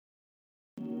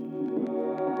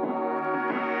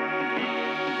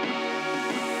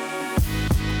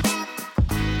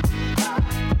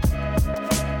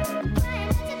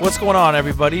What's going on,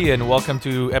 everybody, and welcome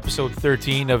to episode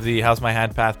 13 of the How's My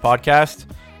Hand Path podcast.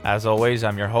 As always,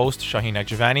 I'm your host, Shaheen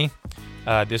Ekjavani.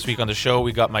 This week on the show,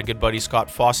 we got my good buddy Scott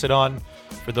Fawcett on.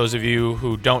 For those of you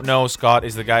who don't know, Scott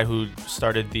is the guy who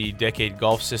started the Decade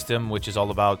Golf System, which is all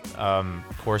about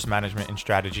course management and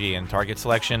strategy and target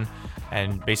selection,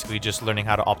 and basically just learning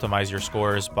how to optimize your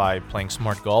scores by playing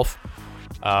smart golf.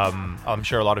 I'm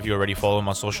sure a lot of you already follow him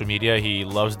on social media. He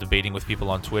loves debating with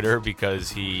people on Twitter because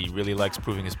he really likes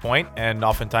proving his point, and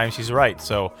oftentimes he's right.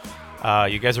 So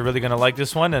you guys are really going to like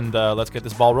this one, and let's get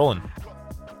this ball rolling.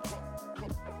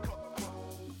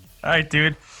 All right,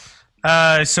 dude.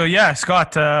 So yeah,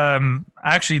 Scott,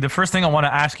 actually the first thing I want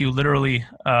to ask you literally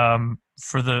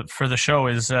for the show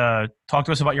is talk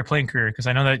to us about your playing career, because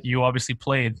I know that you obviously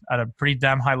played at a pretty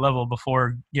damn high level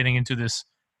before getting into this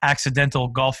accidental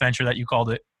golf venture that you called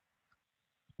it.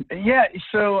 Yeah,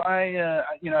 so I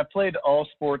played all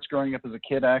sports growing up as a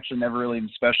kid. I actually never really even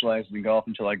specialized in golf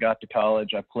until I got to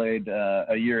college. I played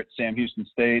a year at Sam Houston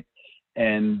State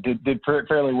and did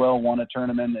fairly well, won a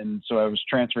tournament, and so I was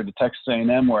transferred to Texas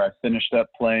A&M, where I finished up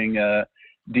playing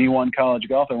D1 college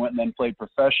golf. I went and then played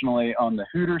professionally on the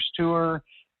Hooters Tour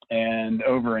and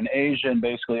over in Asia, and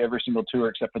basically every single tour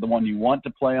except for the one you want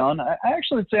to play on. I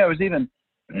actually would say I was even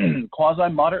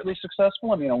quasi-moderately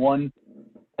successful. I mean, I won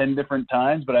 10 different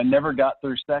times, but I never got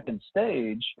through second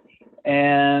stage.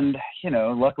 And,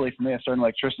 luckily for me, I started an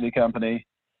electricity company,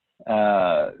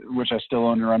 which I still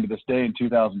own and run to this day, in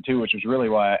 2002, which was really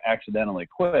why I accidentally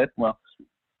quit. Well,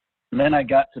 then I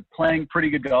got to playing pretty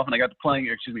good golf, and I got to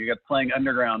playing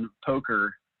underground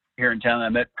poker here in town. I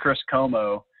met Chris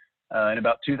Como in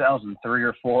about 2003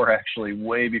 or 4, actually,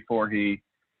 way before he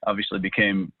obviously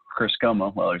became Chris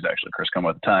Como. Well, he was actually Chris Como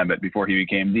at the time, but before he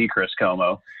became the Chris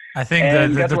Como. I think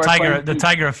the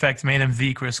Tiger effect made him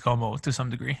the Chris Como to some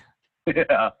degree.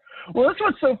 Yeah. Well, that's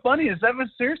what's so funny is that was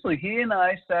seriously, he and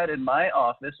I sat in my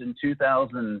office in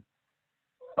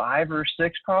 2005 or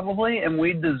 6 probably, and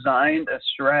we designed a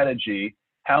strategy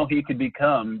how he could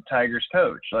become Tiger's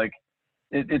coach. Like,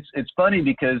 it's funny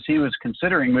because he was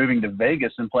considering moving to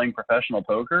Vegas and playing professional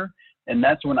poker, and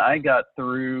that's when I got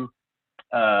through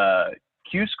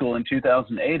Q School in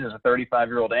 2008 as a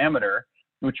 35-year-old amateur,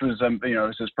 which was it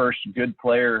was his first good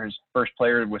player, his first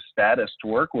player with status to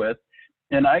work with.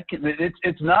 And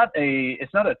it's not a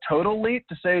total leap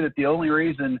to say that the only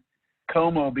reason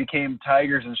Como became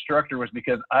Tiger's instructor was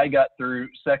because I got through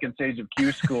second stage of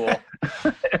Q School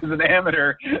as an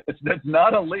amateur. That's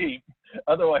not a leap.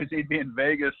 Otherwise, he'd be in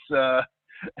Vegas, a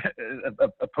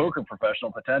poker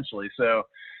professional potentially. So,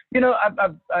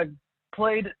 I've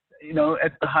played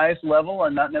at the highest level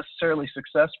and not necessarily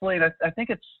successfully. And I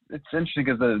think it's interesting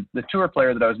because the tour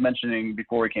player that I was mentioning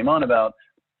before we came on about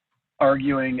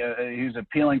arguing, he was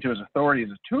appealing to his authority as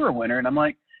a tour winner. And I'm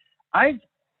like, I've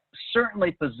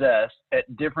certainly possessed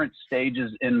at different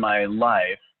stages in my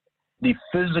life the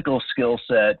physical skill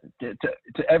set to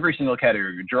every single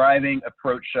category: driving,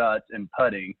 approach shots, and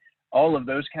putting. All of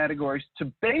those categories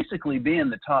to basically be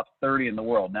in the top 30 in the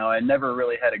world. Now, I never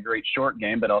really had a great short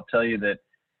game, but I'll tell you that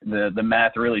the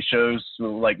math really shows,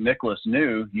 like Nicklaus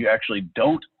knew, you actually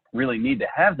don't really need to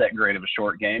have that great of a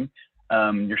short game.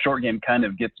 Your short game kind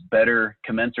of gets better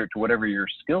commensurate to whatever your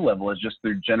skill level is just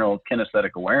through general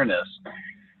kinesthetic awareness.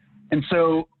 And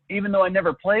so even though I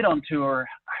never played on tour,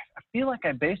 I feel like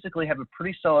I basically have a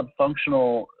pretty solid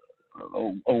functional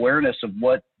awareness of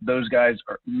what those guys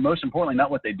are, most importantly,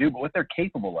 not what they do, but what they're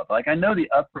capable of. Like, I know the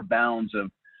upper bounds of,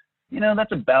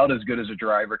 that's about as good as a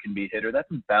driver can be hit, or that's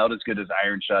about as good as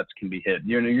iron shots can be hit.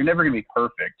 You're never going to be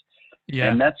perfect. Yeah.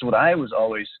 And that's what I was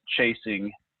always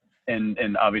chasing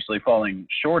and obviously falling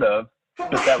short of.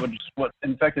 But that was what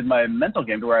infected my mental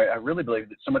game, to where I really believe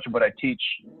that so much of what I teach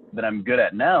that I'm good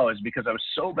at now is because I was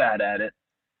so bad at it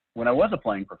when I was a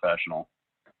playing professional.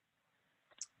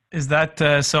 Is that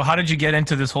so? How did you get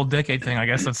into this whole decade thing? I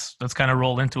guess let's kind of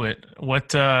roll into it.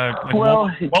 What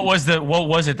was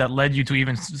it that led you to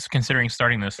even considering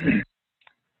starting this?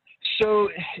 So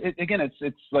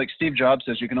it's like Steve Jobs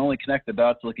says, you can only connect the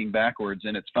dots looking backwards.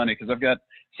 And it's funny because I've got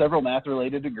several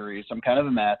math-related degrees. I'm kind of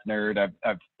a math nerd.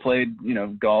 I've played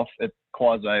golf at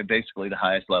quasi basically the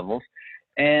highest levels,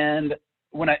 and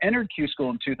when I entered Q School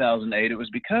in 2008, it was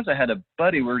because I had a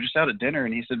buddy. We were just out at dinner,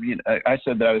 and he said, I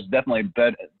said that I was definitely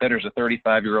better as a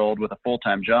 35-year-old with a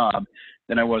full-time job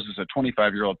than I was as a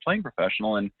 25-year-old playing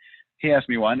professional. And he asked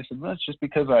me why, and I said, well, it's just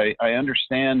because I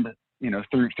understand,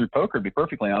 through poker, to be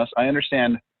perfectly honest, I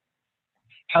understand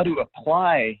how to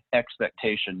apply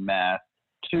expectation math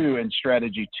to and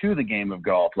strategy to the game of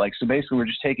golf. Like, so basically we're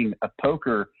just taking a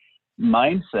poker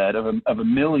mindset of a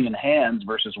million hands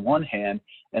versus one hand,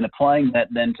 and applying that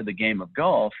then to the game of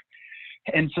golf.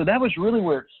 And so that was really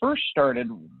where it first started,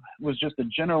 was just a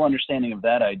general understanding of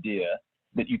that idea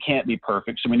that you can't be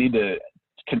perfect. So we need to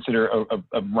consider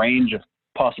a range of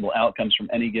possible outcomes from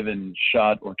any given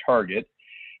shot or target.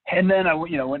 And then I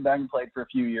went back and played for a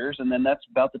few years. And then that's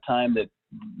about the time that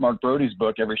Mark Brody's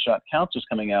book, Every Shot Counts, was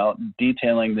coming out,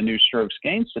 detailing the new strokes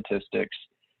gained statistics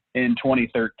in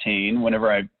 2013,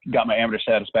 whenever I got my amateur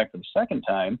status back for the second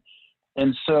time.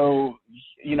 And so,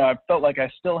 I felt like I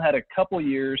still had a couple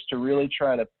years to really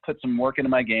try to put some work into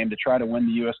my game to try to win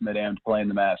the U.S. Mid-Am to play in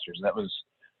the Masters. That was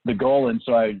the goal. And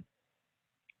so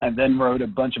I then wrote a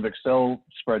bunch of Excel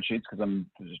spreadsheets, because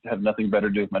I have nothing better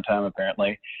to do with my time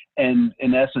apparently, and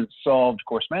in essence solved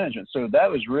course management. So that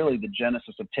was really the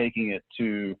genesis of taking it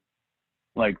to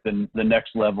like the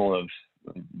next level of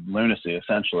lunacy,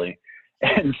 essentially.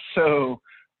 And so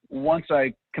once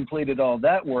I completed all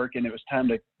that work and it was time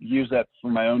to use that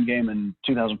for my own game in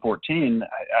 2014,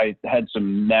 I had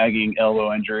some nagging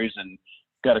elbow injuries and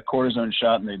got a cortisone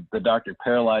shot, and the doctor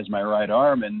paralyzed my right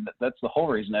arm. And that's the whole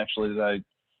reason actually that I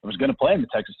was going to play in the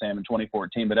Texas Am in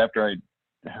 2014. But after I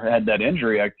had that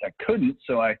injury, I couldn't.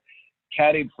 So I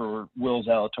caddied for Will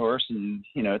Zalatoris, and,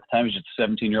 at the time he was just a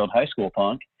 17-year-old high school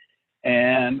punk.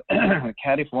 And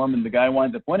caddy for him, and the guy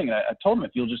winds up winning. I told him,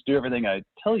 if you'll just do everything I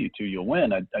tell you to, you'll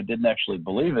win. I didn't actually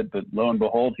believe it, but lo and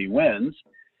behold, he wins.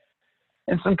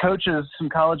 And some coaches, some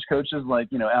college coaches like,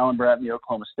 Alan Bratton, the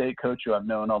Oklahoma State coach, who I've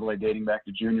known all the way dating back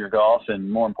to junior golf, and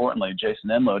more importantly,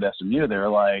 Jason Enlow at SMU, they're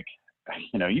like,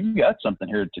 you've got something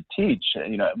here to teach.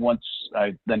 Once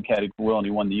I then caddied for Will and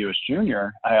he won the U.S.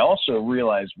 Junior, I also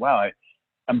realized, wow,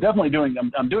 I'm definitely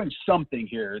doing something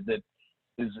here that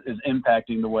is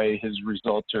impacting the way his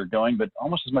results are going. But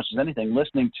almost as much as anything,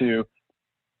 listening to,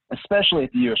 especially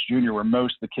at the U.S. Junior, where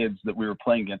most of the kids that we were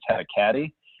playing against had a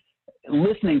caddy,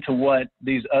 listening to what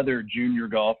these other junior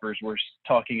golfers were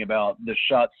talking about, the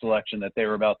shot selection that they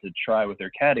were about to try with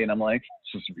their caddy. And I'm like,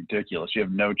 this is ridiculous. You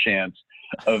have no chance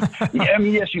of,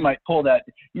 yes, you might pull that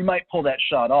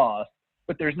shot off,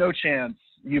 but there's no chance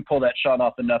you pull that shot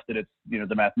off enough that it's,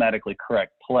 the mathematically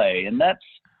correct play. And that's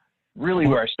really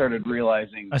where I started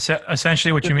realizing.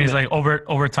 Essentially what you mean is like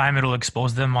over time, it'll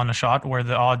expose them on a shot where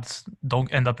the odds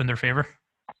don't end up in their favor.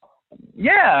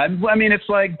 Yeah. I mean, it's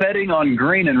like betting on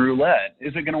green and roulette.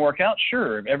 Is it going to work out?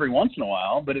 Sure, every once in a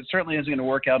while, but it certainly isn't going to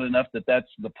work out enough that that's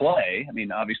the play. I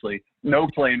mean, obviously no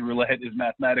play in roulette is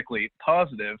mathematically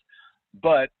positive,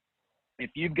 but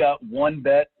if you've got one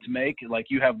bet to make, like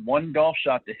you have one golf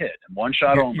shot to hit and one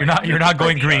shot only. You're not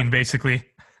going green, basically.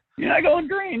 You're not going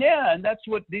green, yeah. And that's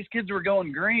what these kids were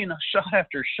going green, shot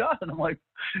after shot. And I'm like,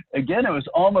 again, it was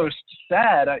almost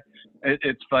sad.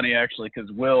 It's funny, actually,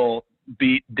 because Will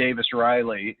beat Davis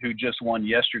Riley, who just won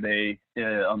yesterday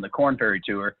on the Korn Ferry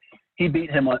Tour. He beat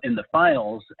him in the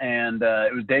finals, and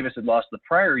it was Davis had lost the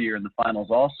prior year in the finals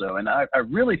also. And I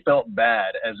really felt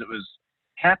bad as it was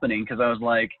happening, because I was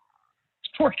like,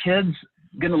 this poor kid's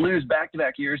going to lose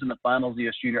back-to-back years in the finals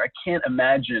US Junior. I can't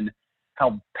imagine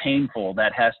how painful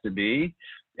that has to be.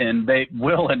 And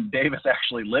Will and Davis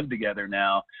actually live together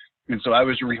now. And so I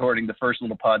was recording the first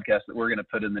little podcast that we're going to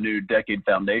put in the new Decade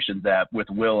Foundations app with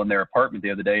Will in their apartment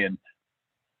the other day. And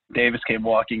Davis came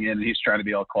walking in, and he's trying to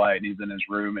be all quiet, and he's in his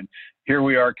room. And here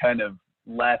we are kind of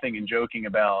laughing and joking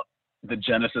about the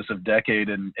genesis of Decade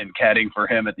and caddying for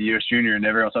him at the US Junior, and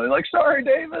everyone's like, sorry,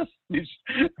 Davis.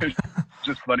 It's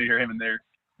just funny to hear him in there.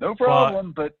 No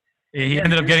problem. But he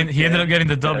ended up getting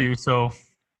the W, so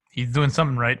he's doing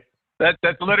something right. That's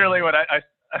literally what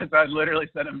I literally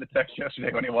sent him the text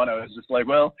yesterday when he won. I was just like,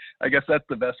 well, I guess that's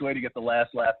the best way to get the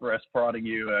last laugh for us prodding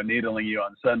you, needling you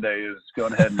on Sunday, is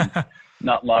going ahead and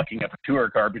not locking up a tour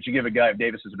card. But you give a guy of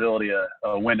Davis's ability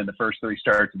a win in the first three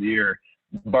starts of the year,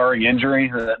 barring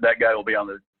injury, that guy will be on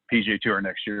the PGA Tour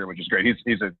next year, which is great.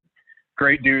 He's a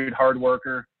great dude, hard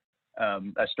worker.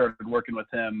 I started working with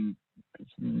him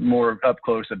more up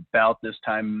close about this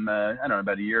time, I don't know,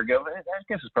 about a year ago. I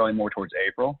guess it's probably more towards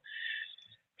April.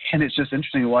 And it's just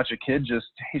interesting to watch a kid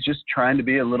he's just trying to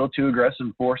be a little too aggressive,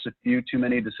 force a few too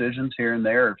many decisions here and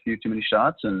there, a few too many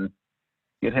shots, and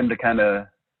get him to kind of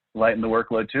lighten the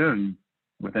workload too. And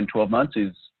within 12 months,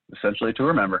 he's essentially a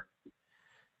tour member.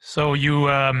 So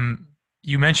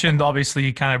you mentioned,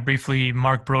 obviously, kind of briefly,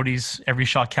 Mark Brody's Every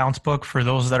Shot Counts book. For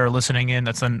those that are listening in,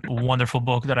 that's a wonderful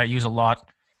book that I use a lot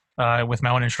with my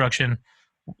own instruction.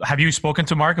 Have you spoken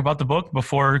to Mark about the book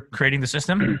before creating the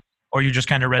system, or you just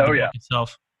kind of read the book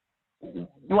itself?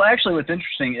 Well, actually, what's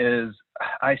interesting is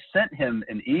I sent him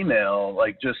an email,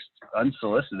 like just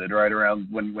unsolicited, right around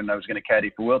when I was going to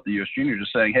caddy for Will at the US Junior,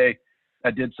 just saying, hey,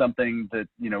 I did something that,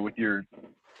 with your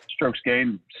strokes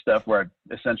gained stuff where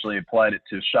I essentially applied it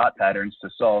to shot patterns to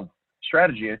solve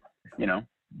strategy.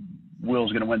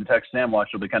 Will's going to win the Texas Am watch.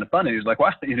 It'll be kind of fun. And he was like,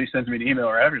 wow. He sends me an email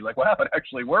or after. He's like, wow, it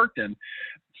actually worked. And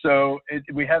so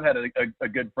we have had a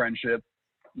good friendship,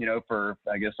 for,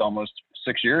 I guess, almost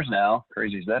 6 years now.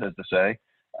 Crazy as that is to say.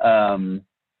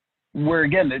 Where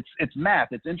again, it's math.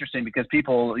 It's interesting because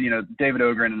people, David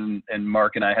Ogren and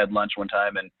Mark and I had lunch one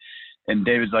time, and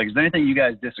David's like, is there anything you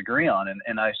guys disagree on?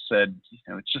 And I said,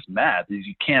 it's just math.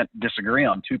 You can't disagree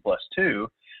on 2 + 2.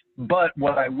 But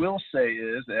what I will say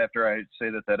is, after I say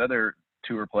that other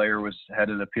tour player had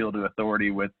an appeal to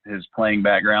authority with his playing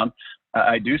background,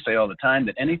 I do say all the time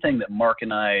that anything that Mark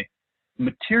and I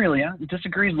materially,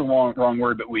 disagree is the wrong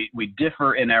word, but we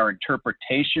differ in our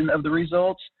interpretation of the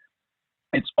results.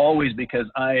 It's always because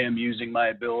I am using my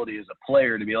ability as a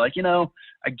player to be like,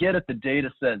 I get it, the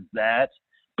data says that,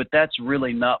 but that's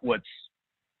really not what's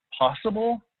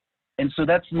possible. And so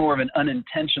that's more of an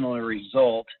unintentional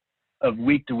result of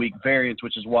week-to-week variance,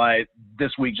 which is why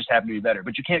this week just happened to be better.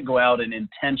 But you can't go out and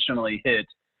intentionally hit,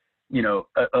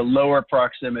 a lower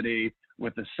proximity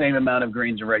with the same amount of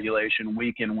greens of regulation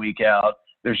week in, week out.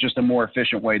 There's just a more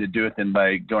efficient way to do it than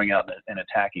by going out and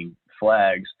attacking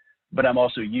flags. But I'm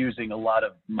also using a lot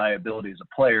of my ability as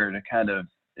a player to kind of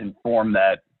inform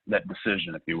that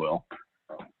decision, if you will.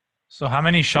 So how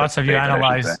many shots have you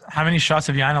analyzed? How many shots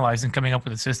have you analyzed in coming up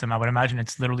with a system? I would imagine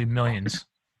it's literally millions.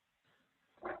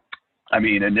 I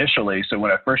mean, initially, so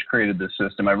when I first created this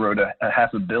system, I wrote a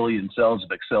 500 million cells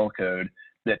of Excel code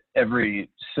that every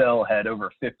cell had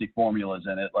over 50 formulas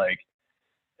in it,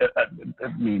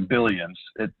 billions,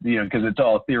 because it's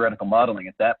all theoretical modeling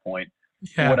at that point.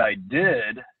 Yeah. What I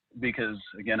did, because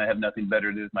again, I have nothing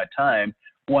better to do with my time,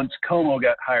 once Como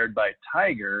got hired by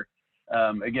Tiger,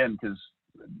 again, because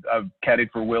I've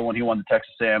caddied for Will when he won the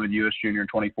Texas Am and US Junior in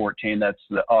 2014. That's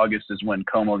the August is when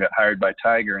Como got hired by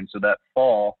Tiger. And so that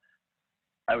fall,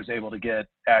 I was able to get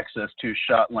access to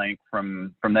shot length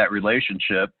from that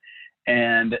relationship.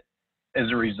 And as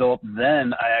a result,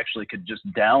 then I actually could just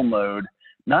download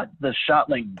not the shot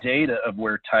length data of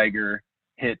where Tiger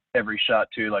hit every shot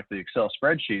to, like the Excel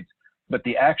spreadsheets, but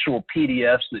the actual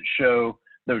PDFs that show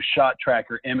those shot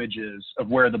tracker images of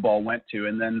where the ball went to.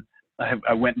 And then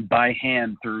I went by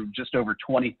hand through just over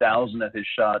 20,000 of his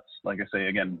shots, like I say,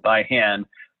 again, by hand,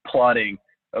 plotting,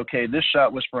 okay, this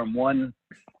shot was from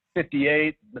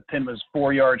 158, the pin was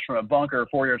 4 yards from a bunker,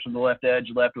 4 yards from the left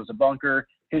edge, left was a bunker.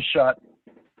 His shot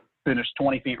finished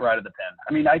 20 feet right of the pin.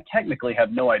 I mean, I technically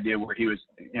have no idea where he was,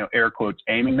 air quotes,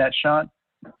 aiming that shot.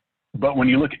 But when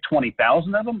you look at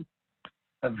 20,000 of them,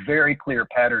 a very clear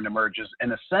pattern emerges.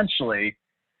 And essentially,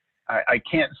 I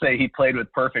can't say he played with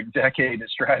perfect decade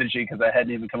strategy because I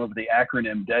hadn't even come up with the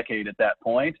acronym decade at that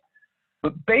point.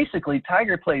 But basically,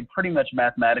 Tiger played pretty much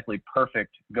mathematically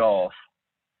perfect golf.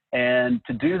 And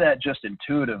to do that just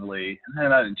intuitively,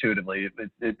 not intuitively,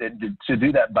 to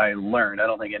do that by learn, I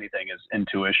don't think anything is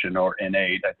intuition or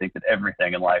innate. I think that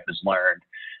everything in life is learned.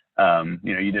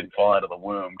 You didn't fall out of the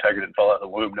womb. Tiger didn't fall out of the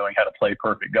womb knowing how to play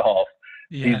perfect golf.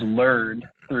 Yeah. He's learned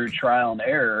through trial and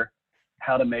error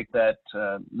how to make that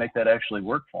actually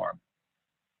work for him.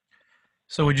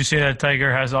 So would you say that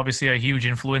Tiger has obviously a huge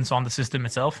influence on the system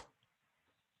itself?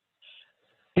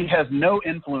 He has no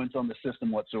influence on the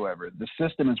system whatsoever. The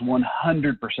system is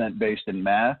 100% based in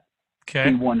math.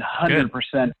 Okay. He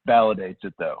 100% validates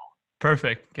it, though.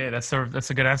 Perfect. Okay, that's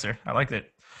a good answer. I liked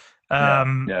it. So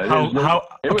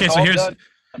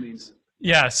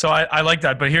I like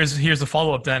that. But here's the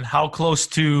follow up then. How close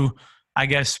to, I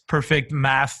guess, perfect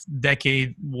math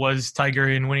decade was Tiger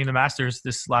in winning the Masters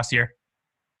this last year?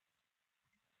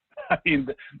 I mean,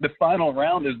 the final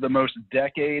round is the most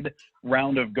decade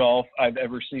round of golf I've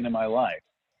ever seen in my life.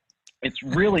 It's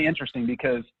really interesting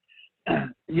because,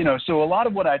 so a lot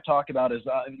of what I talk about is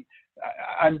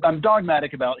I'm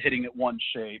dogmatic about hitting it one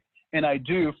shape. And I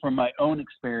do, from my own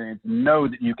experience, know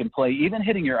that you can play, even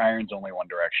hitting your irons only one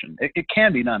direction. It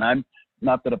can be done. I'm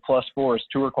not that a +4 is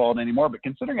tour quality anymore, but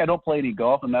considering I don't play any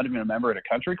golf, I'm not even a member at a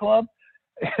country club,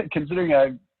 considering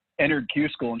I've entered Q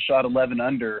school and shot 11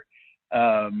 under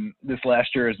this last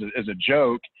year as a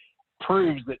joke,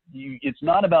 proves that it's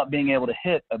not about being able to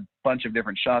hit a bunch of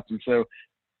different shots. And so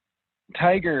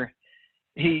Tiger,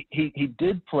 he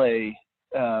did play,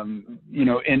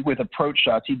 and with approach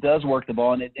shots, he does work the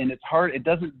ball, and it's hard. It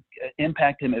doesn't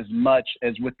impact him as much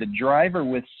as with the driver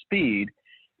with speed.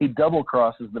 He double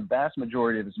crosses the vast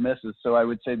majority of his misses. So I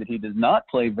would say that he does not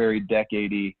play very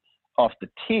decade-y off the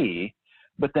tee,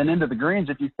 but then into the greens.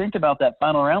 If you think about that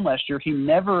final round last year,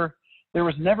 there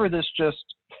was never this just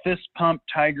fist pump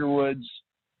Tiger Woods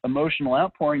emotional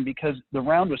outpouring because the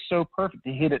round was so perfect.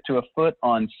 He hit it to a foot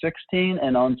on 16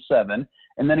 and on 7,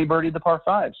 and then he birdied the par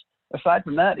 5s. Aside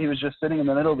from that, he was just sitting in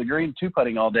the middle of the green,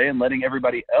 two-putting all day and letting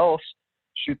everybody else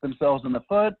shoot themselves in the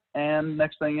foot. And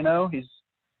next thing you know, he's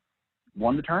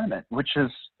won the tournament, which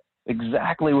is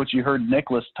exactly what you heard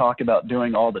Nicklaus talk about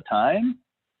doing all the time.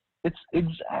 It's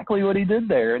exactly what he did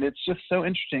there. And it's just so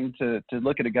interesting to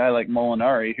look at a guy like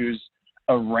Molinari, who's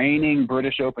a reigning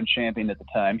British Open champion at the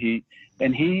time. He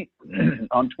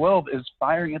on 12 is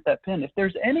firing at that pin. If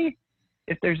there's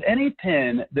any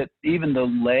pin that even the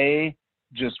lay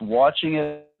just watching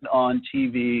it on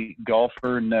TV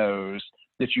golfer knows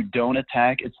that you don't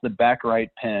attack, it's the back right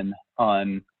pin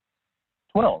on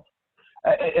 12.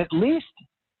 At least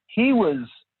he was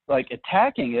like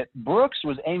attacking it. Brooks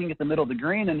was aiming at the middle of the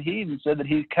green, and he even said that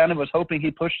he kind of was hoping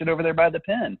he pushed it over there by the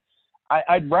pin.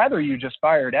 I'd rather you just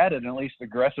fire it at it and at least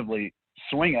aggressively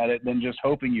swing at it than just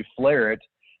hoping you flare it.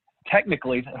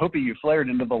 Technically, hoping you flare it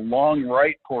into the long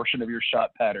right portion of your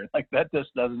shot pattern. Like that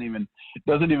just doesn't even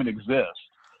exist.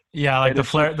 Yeah, like the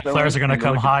flares are going to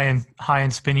come high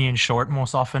and spinny and short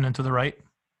most often into the right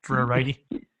for a righty.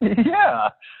 Yeah.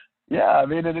 I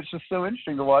mean, and it's just so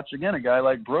interesting to watch again a guy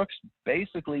like Brooks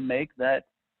basically make that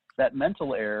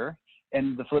mental error.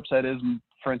 And the flip side is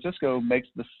Francisco makes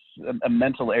a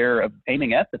mental error of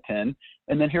aiming at the pin,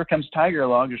 and then here comes Tiger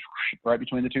along, just right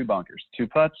between the two bunkers, 2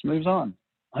 putts, moves on.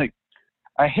 Like,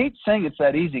 I hate saying it's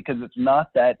that easy because it's not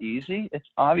that easy. It's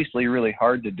obviously really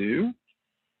hard to do,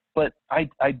 but I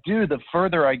do, the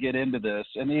further I get into this,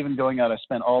 and even going out, I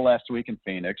spent all last week in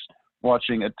Phoenix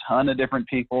watching a ton of different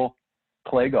people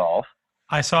play golf.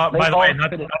 I saw, by the way,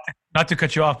 not to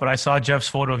cut you off, but I saw Jeff's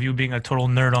photo of you being a total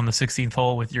nerd on the 16th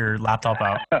hole with your laptop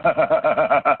out.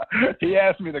 He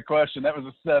asked me the question. That was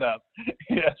a setup.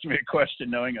 He asked me a question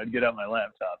knowing I'd get out my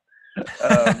laptop.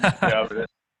 Yeah, but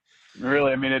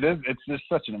really, I mean, it's just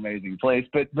such an amazing place.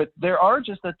 But there are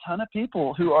just a ton of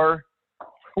people who are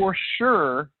for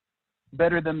sure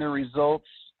better than the results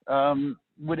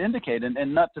would indicate.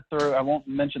 And not to throw, I won't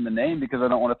mention the name because I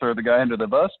don't want to throw the guy under the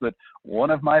bus, but one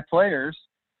of my players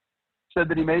said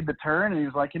that he made the turn and he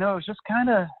was like, I was just kind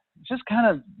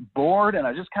of bored and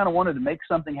I just kind of wanted to make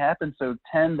something happen. So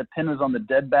 10, the pin was on the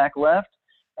dead back left,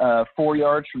 4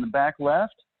 yards from the back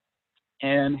left.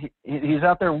 And he's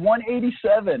out there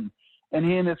 187. And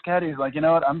he and his caddy, he's like, you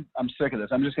know what? I'm sick of this.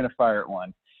 I'm just going to fire at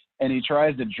one. And he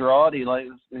tries to draw it. He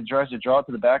tries to draw it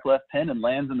to the back left pin and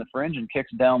lands in the fringe and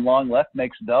kicks down long left,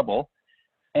 makes double.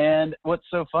 And what's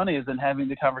so funny is in having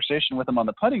the conversation with him on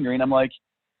the putting green, I'm like,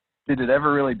 did it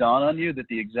ever really dawn on you that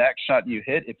the exact shot you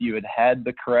hit, if you had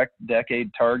the correct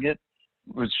decade target,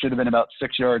 should have been about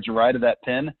 6 yards right of that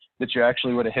pin, that you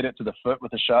actually would have hit it to the foot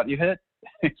with the shot you hit?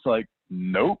 It's like,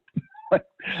 nope.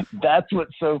 That's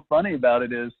what's so funny about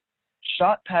it is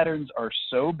shot patterns are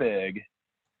so big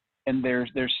and they're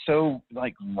so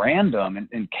like random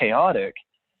and chaotic.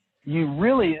 You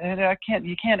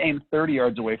can't aim 30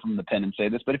 yards away from the pin and say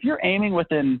this, but if you're aiming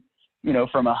within,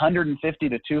 from 150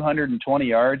 to 220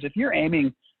 yards, if you're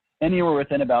aiming anywhere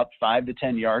within about 5 to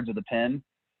 10 yards of the pin,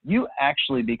 you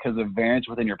actually, because of variance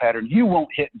within your pattern, you won't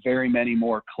hit very many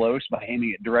more close by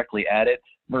aiming it directly at it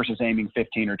versus aiming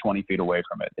 15 or 20 feet away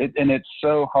from it. And it's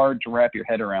so hard to wrap your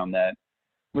head around that,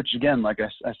 which again, like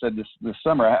I said this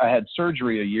summer, I had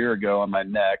surgery a year ago on my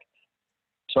neck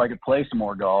so I could play some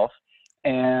more golf.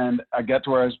 And I got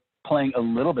to where I was playing a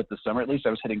little bit this summer. At least I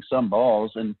was hitting some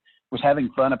balls and was having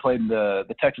fun. I played the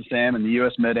Texas Am and the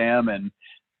U.S. Mid-Am and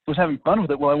was having fun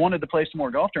with it. Well, I wanted to play some more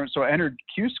golf tournaments, so I entered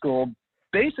Q School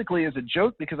basically as a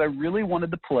joke because I really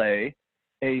wanted to play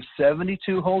a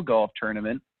 72-hole golf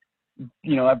tournament.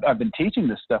 I've been teaching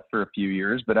this stuff for a few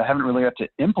years, but I haven't really got to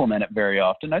implement it very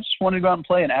often. I just wanted to go out and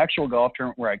play an actual golf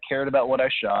tournament where I cared about what I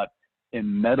shot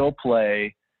in medal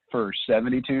play for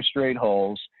 72 straight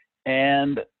holes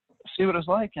and see what it was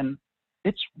like. And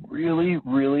it's really,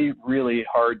 really, really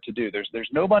hard to do. There's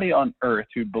nobody on earth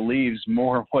who believes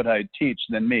more of what I teach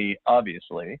than me,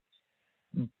 obviously.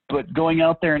 But going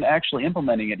out there and actually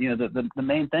implementing it, the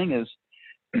main thing is,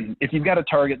 if you've got a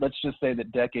target, let's just say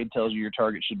that Decade tells you your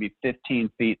target should be 15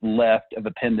 feet left of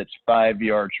a pin that's 5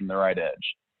 yards from the right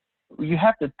edge. You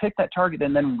have to pick that target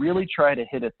and then really try to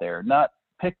hit it there, not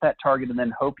pick that target and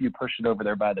then hope you push it over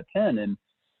there by the pin. And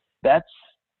that's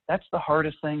the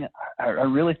hardest thing, I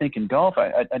really think, in golf.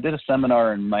 I did a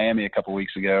seminar in Miami a couple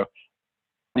weeks ago,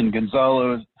 and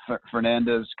Gonzalo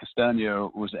Fernandez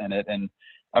Castaño was in it. And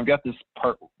I've got this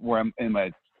part where I'm in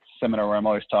my seminar where I'm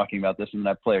always talking about this, and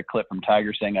I play a clip from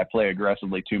Tiger saying I play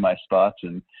aggressively to my spots.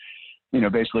 And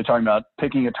basically talking about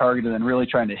picking a target and then really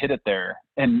trying to hit it there.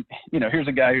 And, here's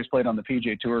a guy who's played on the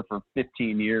PGA Tour for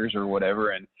 15 years or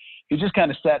whatever. And he just kind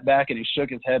of sat back and he shook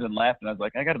his head and laughed. And I was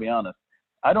like, I got to be honest.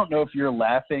 I don't know if you're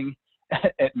laughing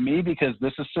at me because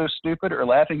this is so stupid or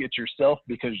laughing at yourself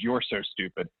because you're so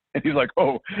stupid. And he's like,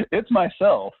 oh, it's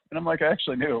myself. And I'm like, I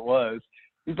actually knew it was.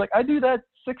 He's like, I do that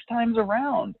 6 times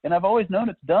around. And I've always known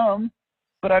it's dumb,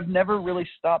 but I've never really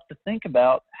stopped to think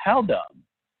about how dumb.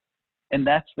 And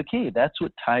that's the key. That's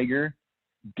what Tiger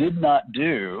did not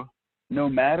do, no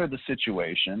matter the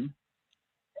situation.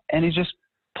 And he just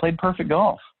played perfect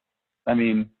golf. I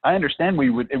mean, I understand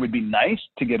it would be nice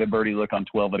to get a birdie look on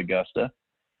 12 at Augusta,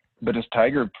 but as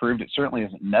Tiger proved, it certainly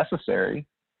isn't necessary.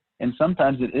 And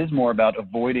sometimes it is more about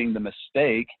avoiding the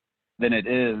mistake than it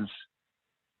is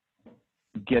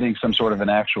getting some sort of an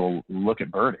actual look at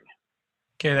birdie.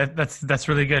 Okay, that's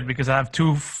really good because I have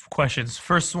 2 questions.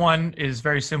 First one is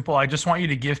very simple. I just want you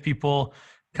to give people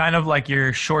kind of like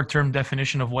your short-term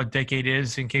definition of what decade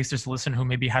is in case there's a listener who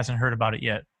maybe hasn't heard about it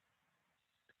yet.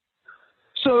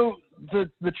 So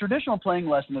the traditional playing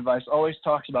lesson advice always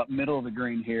talks about middle of the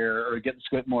green here or get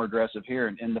the more aggressive here.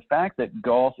 And the fact that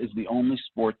golf is the only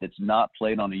sport that's not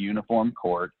played on a uniform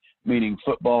court, meaning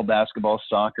football, basketball,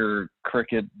 soccer,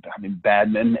 cricket,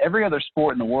 badminton, every other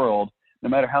sport in the world, no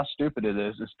matter how stupid it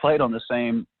is played on the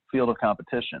same field of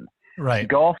competition. Right.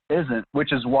 Golf isn't,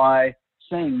 which is why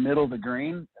saying middle of the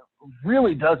green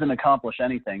really doesn't accomplish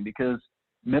anything because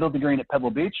middle of the green at Pebble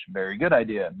Beach, very good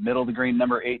idea. Middle of the green,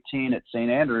 number 18 at St.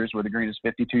 Andrews, where the green is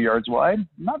 52 yards wide,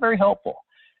 not very helpful.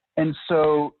 And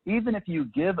so even if you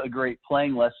give a great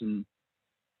playing lesson,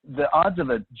 the odds of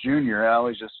a junior, I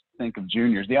always just think of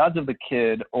juniors, the odds of the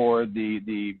kid or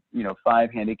the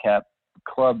 5 handicap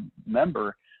club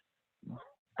member,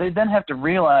 they then have to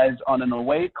realize on an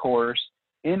away course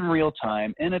in real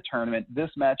time in a tournament, this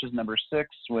match is number 6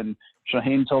 when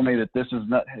Shaheen told me that this is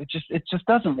not, it just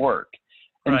doesn't work.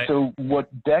 And right. So what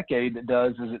Decade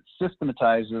does is it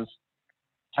systematizes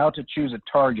how to choose a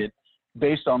target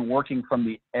based on working from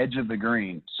the edge of the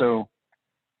green. So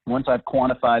once I've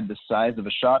quantified the size of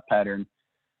a shot pattern,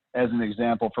 as an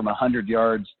example, from 100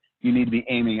 yards, you need to be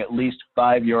aiming at least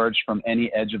 5 yards from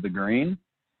any edge of the green.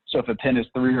 So if a pin is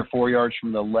 3 or 4 yards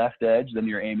from the left edge, then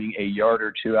you're aiming a yard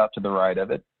or 2 out to the right of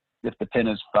it. If the pin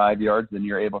is 5 yards, then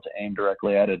you're able to aim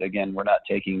directly at it. Again, we're not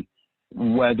taking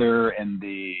weather and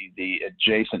the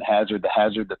adjacent hazard, the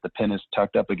hazard that the pin is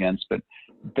tucked up against. But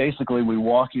basically, we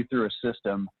walk you through a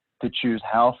system to choose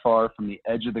how far from the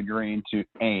edge of the green to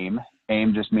aim.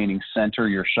 Aim just meaning center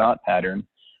your shot pattern.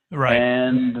 Right.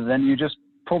 And then you just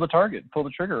pull the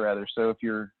trigger rather. So if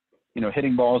you're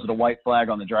hitting balls at a white flag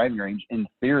on the driving range, in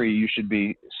theory, you should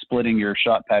be splitting your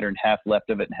shot pattern half left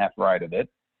of it and half right of it.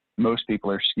 Most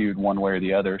people are skewed one way or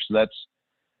the other. So that's,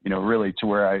 really to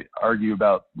where I argue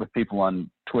with people on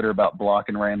Twitter about block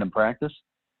and random practice.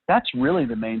 That's really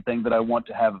the main thing that I want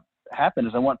to have happen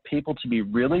is I want people to be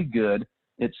really good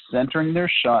at centering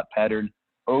their shot pattern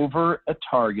over a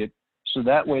target. So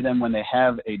that way, then when they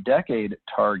have a Decade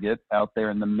target out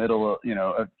there in the middle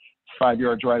of, 5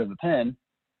 yards right of the pin,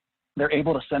 they're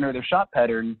able to center their shot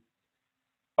pattern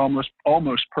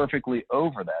almost perfectly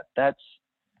over that.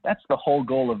 That's the whole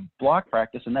goal of block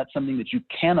practice, and that's something that you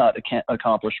cannot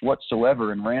accomplish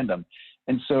whatsoever in random.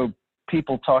 And so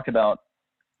people talk about,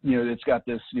 it's got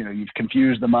this, you've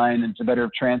confused the mind and it's a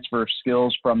better transfer of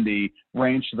skills from the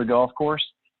range to the golf course.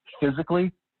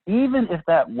 Physically, even if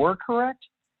that were correct,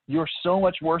 you're so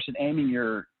much worse at aiming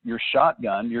your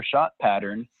shotgun, your shot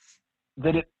pattern,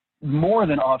 that it more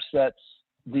than offsets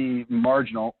the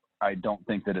marginal, I don't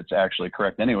think that it's actually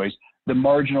correct anyways, the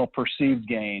marginal perceived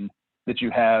gain that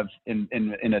you have in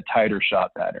a tighter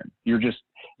shot pattern. You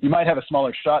might have a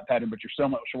smaller shot pattern, but you're so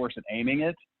much worse at aiming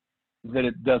it that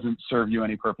it doesn't serve you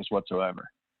any purpose whatsoever.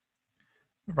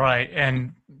 Right.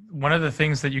 And one of the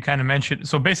things that you kind of mentioned,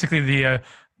 so basically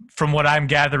from what I'm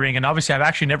gathering, and obviously I've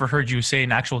actually never heard you say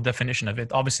an actual definition of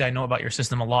it. Obviously I know about your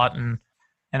system a lot and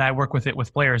I work with it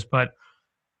with players, but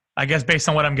I guess based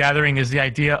on what I'm gathering is the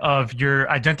idea of you're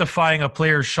identifying a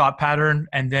player's shot pattern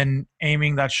and then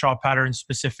aiming that shot pattern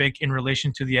specific in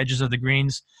relation to the edges of the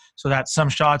greens so that some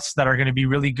shots that are going to be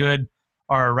really good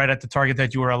are right at the target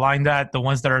that you were aligned at. The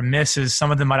ones that are misses, some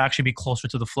of them might actually be closer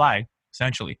to the flag,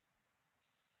 essentially.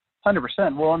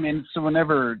 100%. Well, so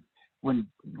when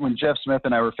Jeff Smith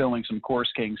and I were filming some Course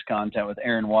Kings content with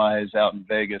Aaron Wise out in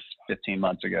Vegas 15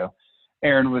 months ago,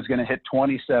 Aaron was going to hit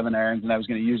 27 irons, and I was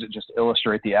going to use it just to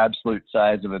illustrate the absolute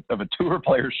size of a tour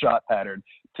player's shot pattern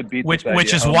to beat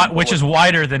which is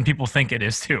wider than people think it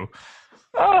is too.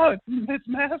 Oh, it's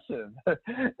massive.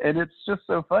 And it's just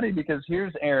so funny because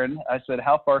here's Aaron. I said,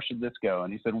 how far should this go?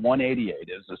 And he said 188.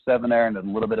 It was a 7-iron and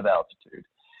a little bit of altitude.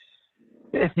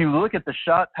 If you look at the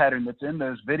shot pattern that's in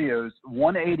those videos,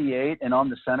 188 and on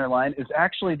the center line is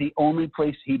actually the only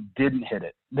place he didn't hit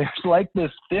it. There's like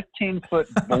this 15-foot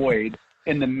void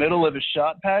in the middle of his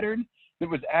shot pattern that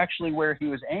was actually where he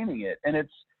was aiming it. And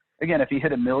it's, again, if he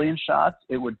hit 1 million shots,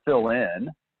 it would fill in.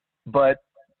 But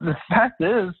the fact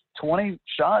is, 20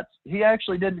 shots, he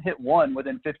actually didn't hit one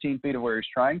within 15 feet of where he's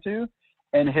trying to,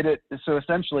 and hit it. So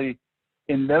essentially,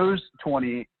 in those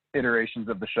 20 iterations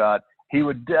of the shot, he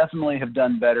would definitely have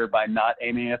done better by not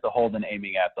aiming at the hole than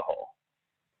aiming at the hole.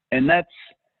 And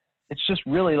it's just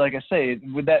really, like I say,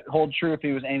 would that hold true if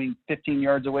he was aiming 15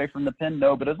 yards away from the pin?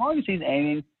 No, but as long as he's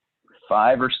aiming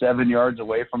 5 or 7 yards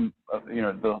away from,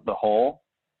 the hole,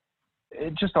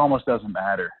 it just almost doesn't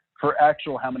matter for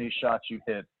actual how many shots you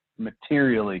hit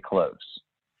materially close.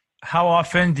 How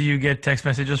often do you get text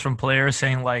messages from players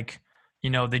saying like,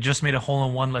 they just made a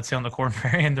hole-in-one, let's say on the Korn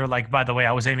Ferry, and they're like, by the way,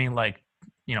 I was aiming like,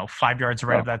 5 yards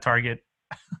right of that target?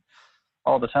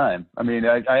 All the time. I mean,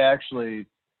 I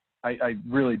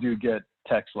really do get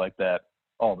texts like that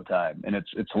all the time. And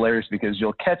it's hilarious because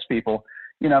you'll catch people,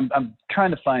 I'm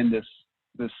trying to find this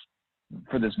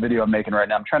for this video I'm making right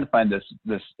now. I'm trying to find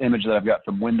this image that I've got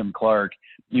from Wyndham Clark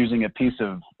using a piece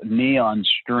of neon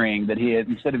string that he had,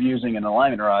 instead of using an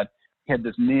alignment rod, he had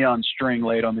this neon string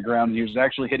laid on the ground, and he was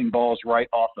actually hitting balls right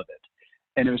off of it.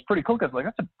 And it was pretty cool because, like,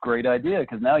 that's a great idea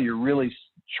because now you're really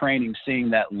training, seeing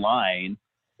that line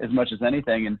as much as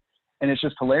anything. And it's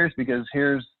just hilarious because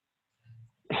he's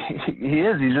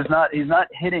not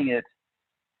hitting it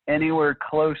anywhere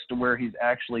close to where he's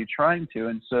actually trying to.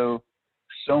 And so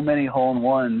many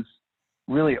hole-in-ones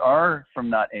really are from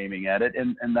not aiming at it.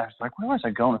 And I was like, where was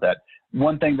I going with that?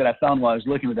 One thing that I found while I was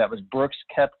looking at that was Brooks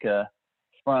Koepka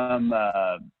from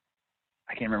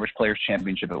I can't remember which Players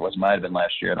Championship it was. Might have been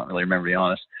last year. I don't really remember, to be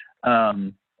honest.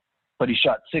 But he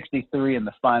shot 63 in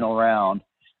the final round,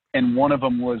 and one of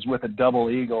them was with a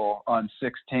double eagle on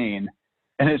 16.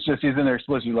 And it's just, he's in there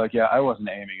explicitly like, yeah, I wasn't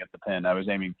aiming at the pin. I was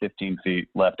aiming 15 feet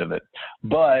left of it.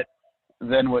 But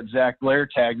then what Zach Blair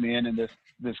tagged me in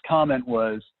this comment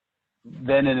was,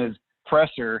 then in his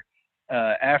presser,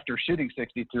 after shooting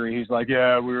 63, he's like,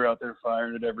 yeah, we were out there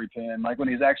firing at every pin. Like when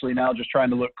he's actually now just trying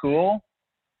to look cool,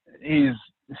 he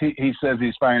says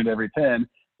he's firing at every pin.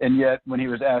 And yet when he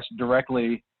was asked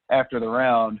directly after the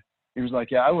round, he was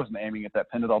like, yeah, I wasn't aiming at that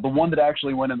pin at all. The one that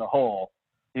actually went in the hole,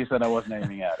 he said I wasn't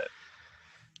aiming at it.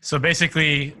 So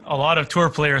basically, a lot of tour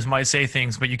players might say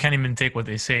things, but you can't even take what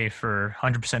they say for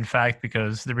 100% fact,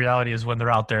 because the reality is when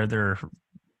they're out there, they're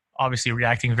obviously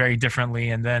reacting very differently.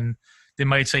 And then they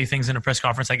might say things in a press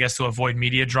conference, I guess, to avoid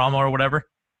media drama or whatever.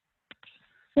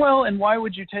 Well, and why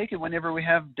would you take it whenever we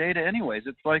have data anyways?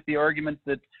 It's like the argument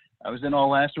that I was in all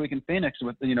last week in Phoenix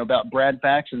with, about Brad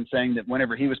Faxon saying that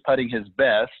whenever he was putting his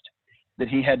best, that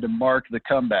he had to mark the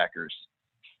comebackers.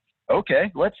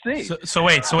 Okay, let's see. So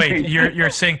wait. You're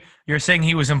saying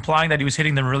he was implying that he was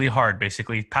hitting them really hard,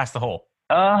 basically past the hole.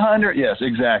 100. Yes,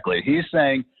 exactly. He's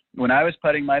saying when I was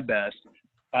putting my best,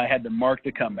 I had to mark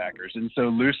the comebackers. And so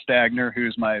Lou Stagner,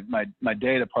 who's my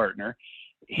data partner,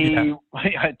 I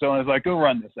told him, I was like, go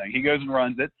run this thing. He goes and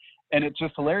runs it. And it's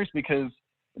just hilarious because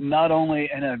not only,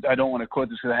 and I don't want to quote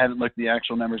this because I haven't looked at the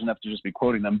actual numbers enough to just be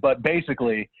quoting them, but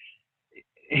basically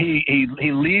he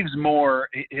leaves more,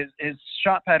 his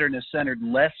shot pattern is centered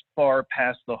less far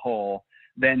past the hole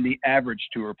than the average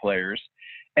tour players.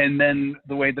 And then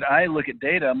the way that I look at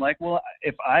data, I'm like, well,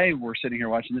 if I were sitting here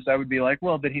watching this, I would be like,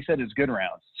 well, but he said his good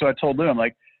rounds. So I told Lou, I'm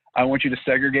like, I want you to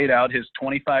segregate out his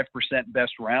 25%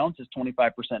 best rounds, his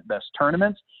 25% best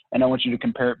tournaments, and I want you to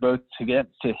compare it both to get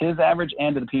to his average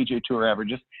and to the PGA Tour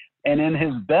averages. And in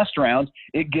his best rounds,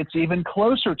 it gets even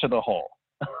closer to the hole.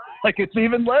 Like it's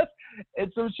even less.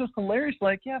 And so it's just hilarious.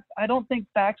 Like, yeah, I don't think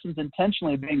Faxon's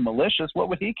intentionally being malicious. What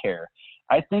would he care?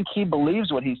 I think he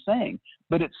believes what he's saying,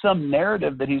 but it's some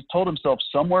narrative that he's told himself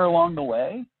somewhere along the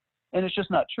way, and it's just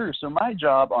not true. So my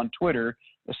job on Twitter,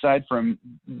 aside from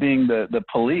being the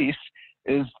police,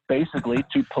 is basically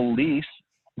to police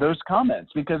those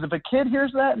comments. Because if a kid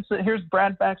hears that and here's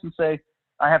Brad Faxon say,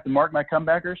 I have to mark my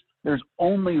comebackers, there's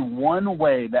only one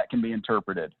way that can be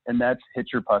interpreted, and that's hit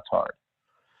your putts hard.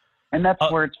 And that's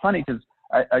where it's funny because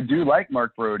I do like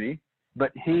Mark Brody,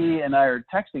 but he and I are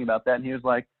texting about that, and he was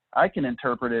like, I can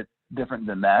interpret it different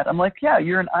than that. I'm like, yeah,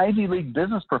 you're an Ivy League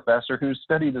business professor who's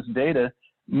studied this data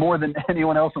more than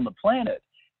anyone else on the planet.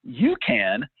 You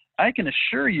can. I can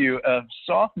assure you a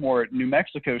sophomore at New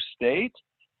Mexico State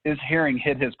is hearing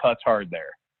hit his putts hard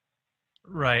there.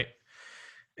 Right.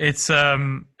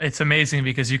 It's amazing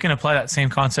because you can apply that same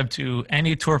concept to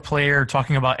any tour player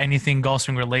talking about anything golf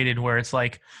swing related, where it's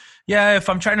like, yeah, if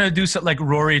I'm trying to do something like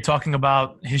Rory talking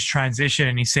about his transition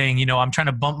and he's saying, I'm trying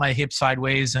to bump my hip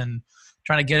sideways and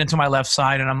trying to get into my left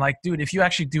side. And I'm like, dude, if you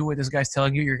actually do what this guy's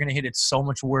telling you, you're going to hit it so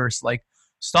much worse. Like,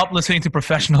 stop listening to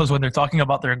professionals when they're talking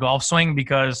about their golf swing,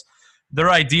 because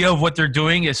their idea of what they're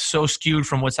doing is so skewed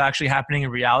from what's actually happening in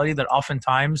reality that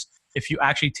oftentimes, if you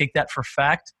actually take that for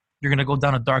fact, you're going to go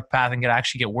down a dark path and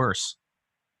actually get worse.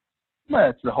 Well,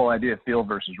 that's the whole idea of feel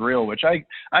versus real, which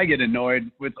I get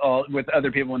annoyed with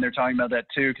other people when they're talking about that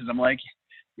too, because I'm like,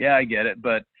 yeah, I get it.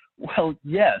 But, well,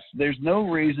 yes, there's no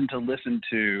reason to listen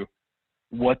to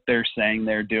what they're saying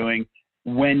they're doing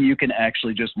when you can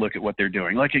actually just look at what they're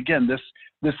doing. Like, again, this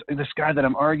guy that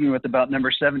I'm arguing with about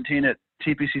number 17 at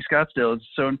TPC Scottsdale is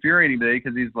so infuriating today,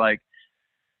 because he's like,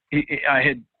 I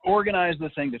had organized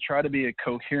this thing to try to be a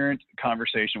coherent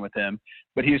conversation with him,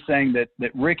 but he was saying that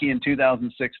Ricky in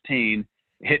 2016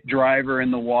 hit driver in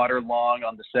the water long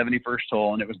on the 71st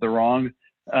hole, and it was the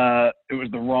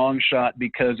wrong shot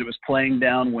because it was playing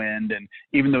downwind, and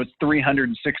even though it's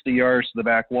 360 yards to the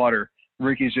backwater,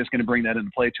 Ricky's just going to bring that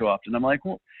into play too often. I'm like,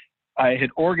 well, I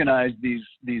had organized these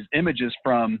images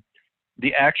from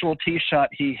the actual tee shot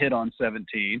he hit on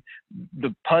 17,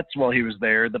 the putts while he was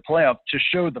there, the playoff, to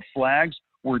show the flags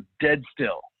were dead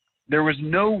still. There was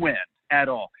no wind at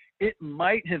all. It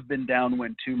might have been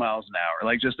downwind 2 miles an hour,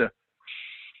 like just a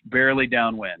barely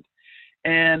downwind.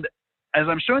 And as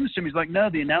I'm showing this to him, he's like,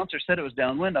 no, the announcer said it was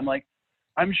downwind. I'm like,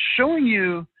 I'm showing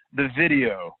you the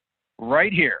video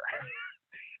right here.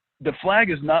 The flag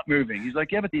is not moving. He's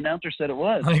like, yeah, but the announcer said it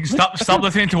was. Like, stop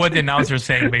listening to what the announcer's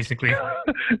saying, basically.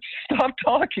 Stop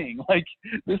talking. Like,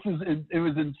 it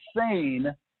was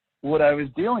insane what I was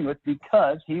dealing with,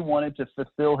 because he wanted to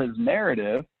fulfill his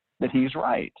narrative that he's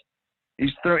right.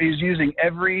 He's using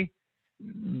every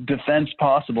defense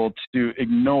possible to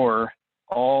ignore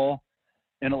all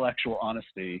intellectual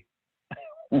honesty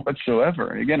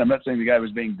whatsoever. Again, I'm not saying the guy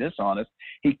was being dishonest.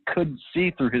 He could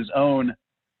see through his own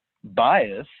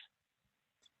bias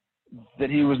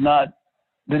that he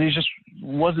just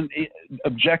wasn't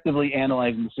objectively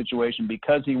analyzing the situation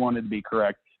because he wanted to be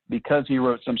correct, because he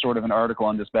wrote some sort of an article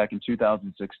on this back in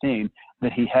 2016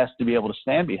 that he has to be able to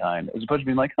stand behind, as opposed to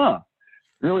being like, it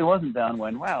really wasn't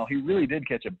downwind. Wow, he really did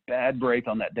catch a bad break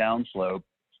on that downslope.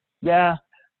 Yeah,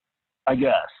 I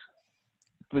guess.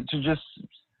 But to just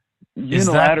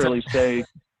unilaterally say...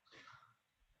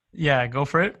 Yeah, go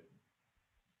for it.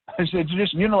 To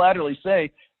just unilaterally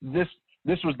say this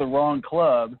was the wrong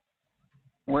club,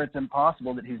 where it's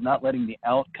impossible that he's not letting the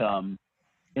outcome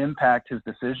impact his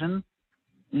decision.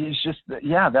 He's just,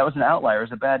 yeah, that was an outlier. It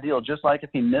was a bad deal. Just like if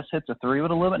he mishits a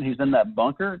 3-wood a little bit and he's in that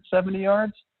bunker at 70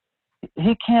 yards,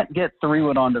 he can't get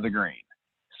 3-wood onto the green.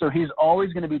 So he's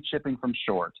always going to be chipping from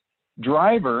short.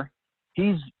 Driver,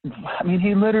 he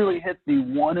literally hits the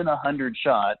 1 in 100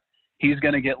 shot. He's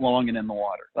going to get long and in the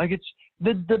water. Like, it's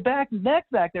the neck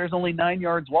back there is only 9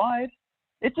 yards wide.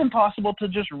 It's impossible to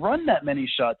just run that many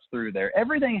shots through there.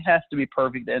 Everything has to be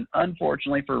perfect. And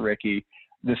unfortunately for Ricky,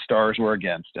 the stars were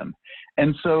against him.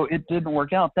 And so it didn't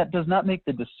work out. That does not make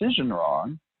the decision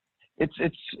wrong. It's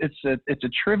a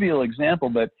trivial example,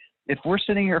 but if we're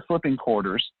sitting here flipping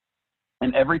quarters,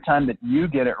 and every time that you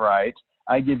get it right,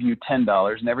 I give you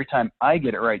 $10, and every time I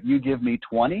get it right, you give me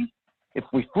 $20. If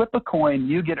we flip a coin,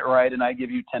 you get it right, and I give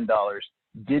you $10,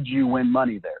 did you win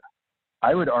money there?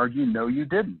 I would argue, no, you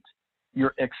didn't.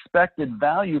 Your expected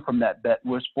value from that bet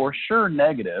was for sure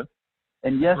negative.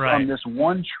 And yes, right. On this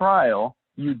one trial,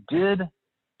 you did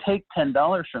take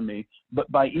 $10 from me,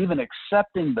 but by even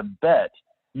accepting the bet,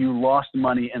 you lost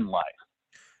money in life.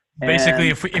 Basically,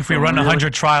 if we run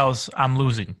 100 trials, I'm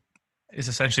losing. Is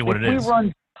essentially what it is. If we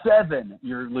run 7,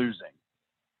 you're losing.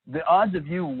 The odds of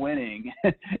you winning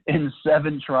in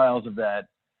 7 trials of that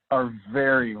are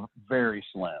very, very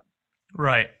slim.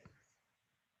 Right.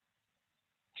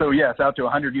 So yes, out to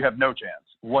 100, you have no chance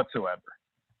whatsoever.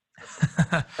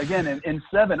 Again, in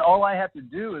 7, all I have to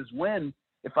do is win.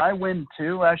 If I win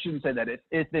 2, I shouldn't say that.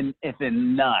 If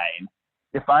in 9,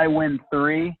 if I win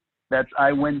 3,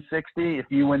 I win 60. If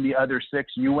you win the other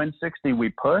 6, you win 60. We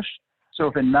push. So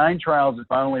if in 9 trials, if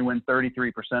I only win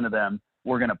 33% of them,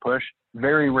 we're going to push.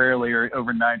 Very rarely, or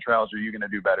over 9 trials, are you going to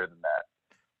do better than that.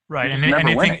 Right, and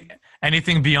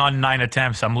anything beyond 9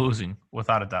 attempts, I'm losing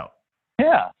without a doubt.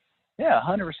 Yeah,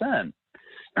 100%.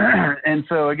 And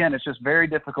so again, it's just very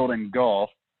difficult in golf.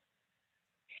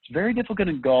 It's very difficult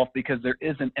in golf because there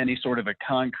isn't any sort of a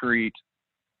concrete,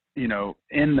 in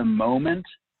the moment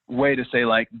way to say,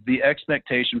 like, the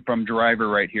expectation from driver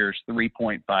right here is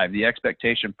 3.5. The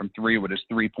expectation from 3-wood is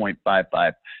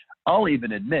 3.55. I'll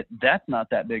even admit that's not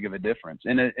that big of a difference.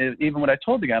 And even when I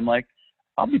told the guy, I'm like,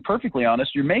 I'll be perfectly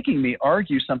honest, you're making me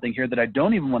argue something here that I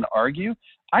don't even want to argue.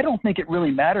 I don't think it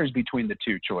really matters between the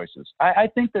two choices. I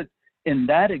think that in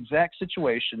that exact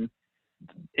situation,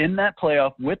 in that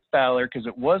playoff with Fowler, because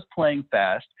it was playing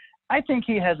fast, I think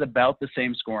he has about the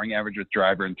same scoring average with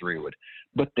driver and 3-wood.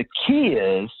 But the key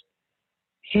is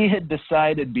he had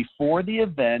decided before the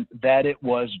event that it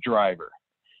was driver.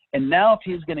 And now if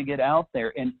he's going to get out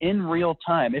there and in real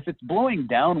time, if it's blowing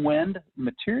downwind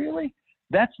materially,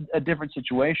 that's a different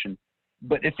situation.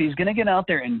 But if he's going to get out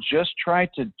there and just try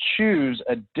to choose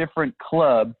a different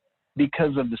club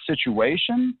because of the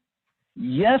situation,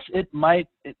 yes, it might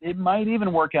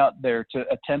even work out there to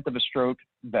a tenth of a stroke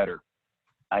better.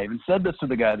 I even said this to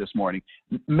the guy this morning.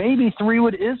 Maybe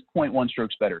 3-wood is 0.1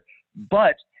 strokes better.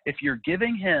 But if you're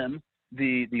giving him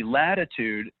the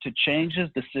latitude to change his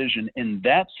decision in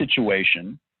that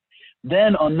situation,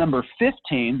 then on number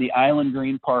 15, the Island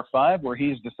Green par 5, where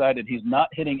he's decided he's not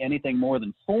hitting anything more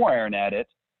than 4-iron at it,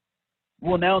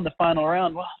 well, now in the final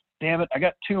round, well, damn it, I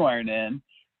got 2-iron in.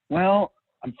 Well,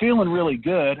 I'm feeling really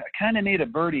good. I kind of need a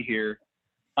birdie here.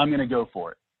 I'm going to go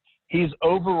for it. He's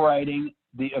overriding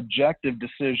the objective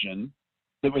decision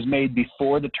that was made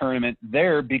before the tournament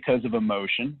there because of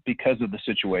emotion, because of the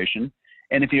situation.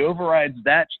 And if he overrides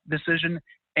that decision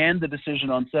and the decision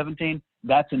on 17,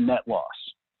 that's a net loss.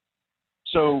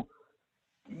 So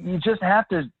you just have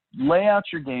to lay out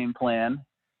your game plan.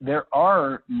 There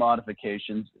are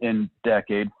modifications in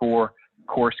Decade for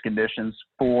course conditions,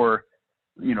 for,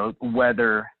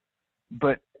 weather.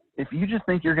 But if you just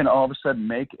think you're going to all of a sudden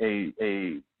make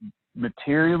a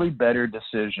materially better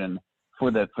decision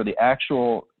for the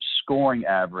actual scoring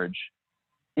average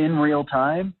in real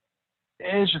time,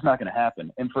 it's just not going to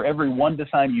happen. And for every one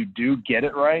time you do get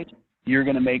it right, you're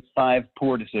going to make 5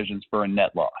 poor decisions for a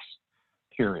net loss.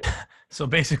 Period. So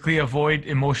basically, avoid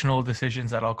emotional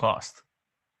decisions at all cost.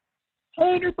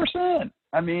 100%.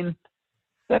 I mean,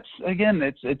 that's, again,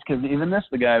 it's because even this,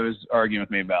 the guy was arguing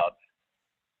with me about.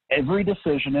 Every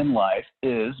decision in life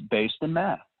is based in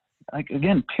math. Like,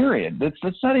 again, period.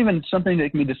 That's not even something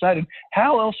that can be decided.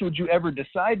 How else would you ever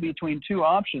decide between two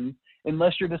options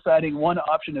unless you're deciding one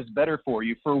option is better for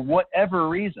you for whatever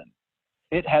reason?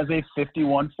 It has a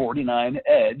 51-49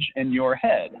 edge in your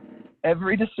head.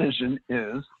 Every decision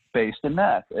is based in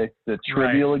math. The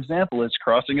trivial example is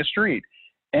crossing a street.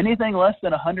 Anything less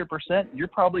than 100%, you're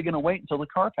probably going to wait until the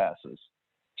car passes.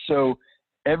 So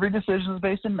every decision is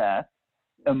based in math.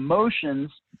 Emotions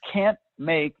can't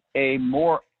make a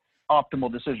more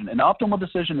optimal decision. An optimal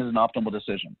decision is an optimal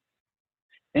decision.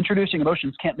 Introducing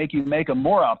emotions can't make you make a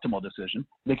more optimal decision.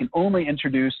 They can only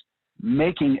introduce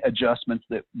making adjustments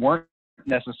that weren't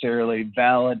necessarily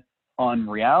valid on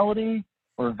reality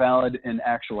or valid in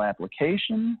actual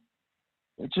application.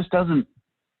 It just doesn't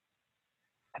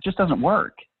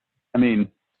work. I mean,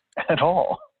 at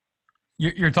all.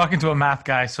 You're talking to a math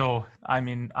guy, so I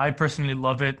mean, I personally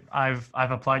love it. I've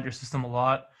applied your system a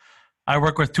lot. I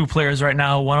work with 2 players right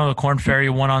now, one on the Korn Ferry,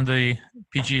 one on the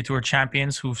PGA Tour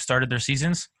Champions, who've started their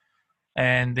seasons,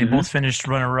 and they both finished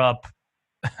runner-up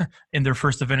in their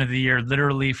first event of the year,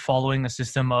 literally following a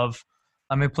system of,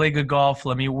 let me play good golf,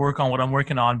 let me work on what I'm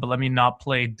working on, but let me not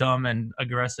play dumb and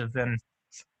aggressive. And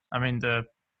I mean, the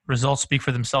results speak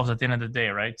for themselves at the end of the day,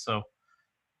 right? So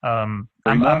I'm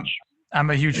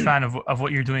a huge fan of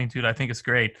what you're doing, dude. I think it's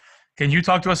great. Can you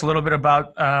talk to us a little bit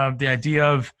about the idea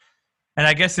of, and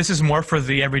I guess this is more for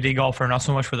the everyday golfer, not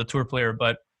so much for the tour player,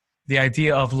 but the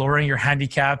idea of lowering your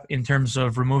handicap in terms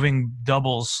of removing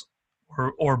doubles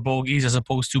or bogeys as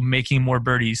opposed to making more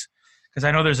birdies? Because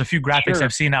I know there's a few graphics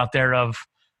I've seen out there of,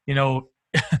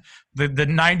 the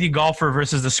 90 golfer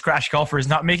versus the scratch golfer is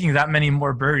not making that many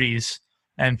more birdies.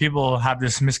 And people have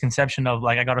this misconception of,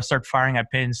 like, I got to start firing at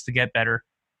pins to get better.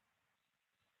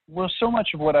 Well, so much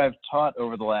of what I've taught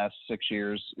over the last 6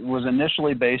 years was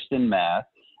initially based in math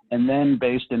and then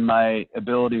based in my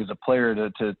ability as a player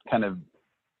to kind of,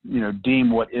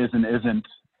 deem what is and isn't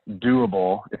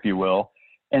doable, if you will.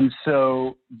 And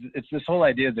so it's this whole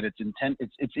idea that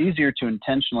it's easier to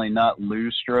intentionally not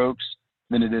lose strokes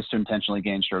than it is to intentionally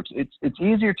gain strokes. It's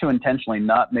easier to intentionally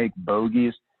not make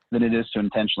bogeys than it is to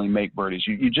intentionally make birdies.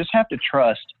 You just have to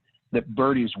trust that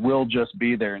birdies will just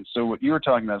be there. And so what you were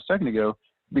talking about a second ago,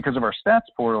 because of our stats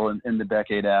portal in the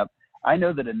Decade app, I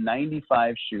know that a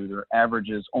 95 shooter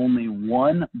averages only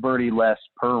 1 birdie less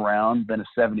per round than a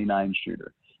 79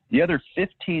 shooter. The other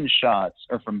 15 shots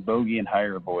are from bogey and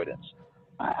higher avoidance.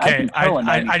 Okay,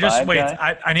 I just wait.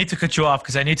 Guy. I need to cut you off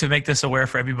because I need to make this aware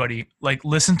for everybody. Like,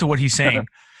 listen to what he's saying.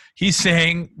 He's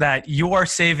saying that you are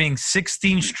saving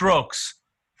 16 strokes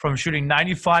from shooting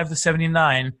 95 to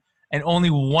 79, and only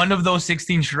one of those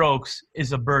 16 strokes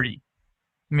is a birdie.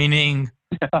 Meaning,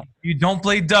 you don't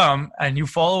play dumb and you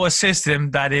follow a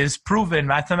system that is proven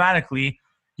mathematically.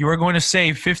 You are going to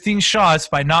save 15 shots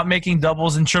by not making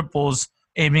doubles and triples,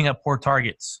 aiming at poor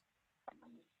targets.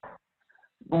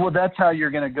 Well, that's how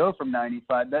you're going to go from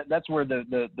 95. That's where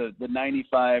the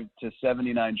 95 to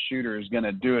 79 shooter is going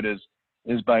to do it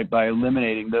is by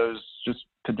eliminating those just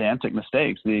pedantic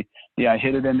mistakes. I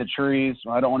hit it in the trees.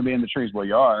 Well, I don't want to be in the trees. Well,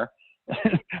 you are.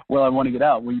 Well, I want to get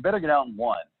out. Well, you better get out in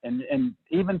one. And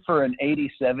even for an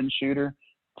 87 shooter,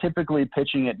 typically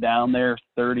pitching it down there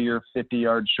 30 or 50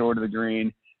 yards short of the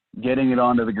green, getting it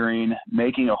onto the green,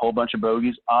 making a whole bunch of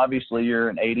bogeys. Obviously, you're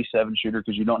an 87 shooter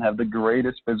because you don't have the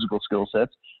greatest physical skill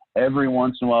sets. Every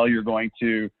once in a while, you're going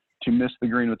to miss the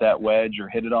green with that wedge or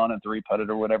hit it on a three-putted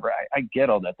or whatever. I get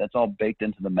all that. That's all baked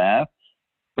into the math.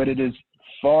 But it is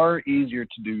far easier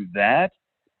to do that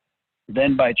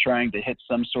than by trying to hit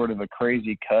some sort of a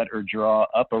crazy cut or draw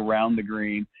up around the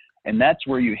green. And that's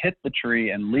where you hit the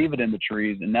tree and leave it in the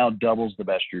trees and now doubles the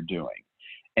best you're doing.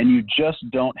 And you just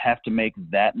don't have to make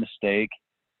that mistake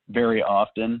very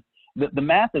often. The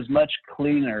math is much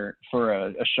cleaner for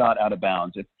a shot out of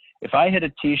bounds. If I hit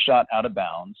a tee shot out of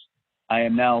bounds, I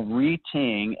am now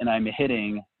re-teeing and I'm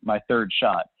hitting my third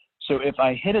shot. So if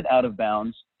I hit it out of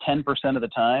bounds 10% of the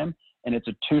time and it's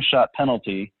a two-shot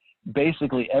penalty,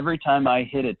 basically every time I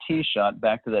hit a tee shot,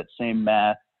 back to that same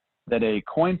math that a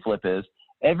coin flip is,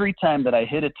 every time that I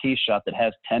hit a tee shot that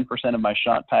has 10% of my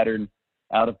shot pattern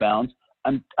out of bounds,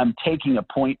 I'm taking a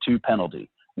 0.2 penalty.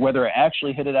 Whether I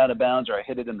actually hit it out of bounds or I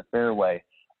hit it in the fairway,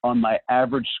 on my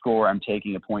average score, I'm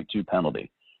taking a 0.2 penalty.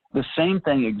 The same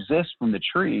thing exists from the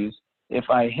trees. If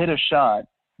I hit a shot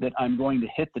that I'm going to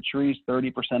hit the trees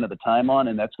 30% of the time on,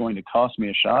 and that's going to cost me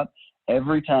a shot,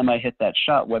 every time I hit that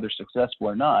shot, whether successful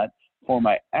or not, for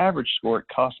my average score, it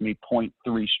costs me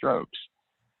 0.3 strokes.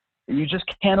 And you just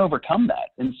can't overcome that.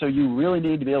 And so you really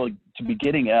need to be able to be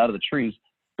getting it out of the trees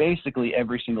basically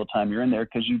every single time you're in there,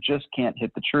 because you just can't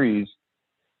hit the trees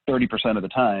 30% of the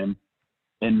time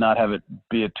and not have it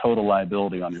be a total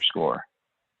liability on your score.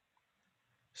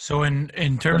 So in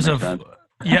terms of sense?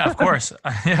 Yeah, of course.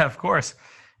 Yeah, of course.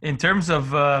 In terms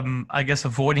of, I guess,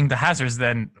 avoiding the hazards,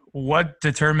 then what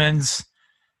determines,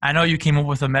 I know you came up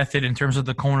with a method in terms of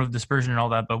the cone of dispersion and all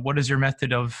that, but what is your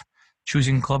method of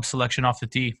choosing club selection off the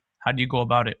tee? How do you go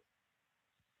about it?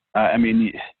 I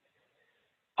mean,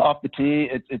 off the tee,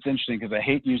 it's interesting because I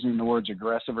hate using the words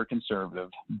aggressive or conservative,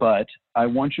 but I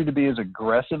want you to be as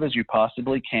aggressive as you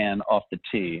possibly can off the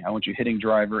tee. I want you hitting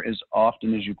driver as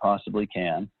often as you possibly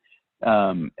can.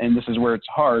 And this is where it's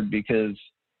hard because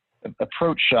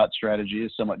approach shot strategy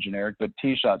is somewhat generic, but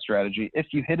tee shot strategy, if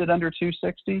you hit it under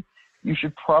 260, you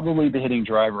should probably be hitting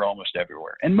driver almost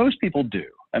everywhere. And most people do.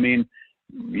 I mean,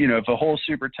 you know, if a hole's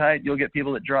super tight, you'll get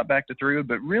people that drop back to 3-wood,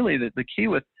 but really the key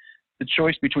with the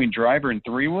choice between driver and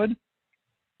 3-wood,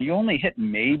 you only hit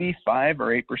maybe 5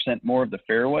 or 8% more of the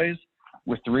fairways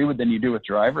with 3-wood than you do with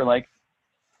driver. Like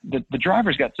the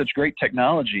driver's got such great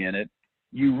technology in it.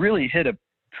 You really hit a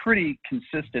pretty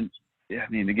consistent, I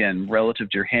mean, again, relative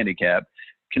to your handicap,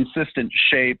 consistent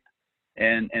shape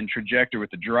and trajectory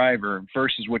with the driver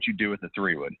versus what you do with the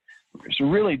 3-wood. So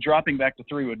really dropping back to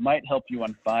 3-wood might help you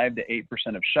on 5 to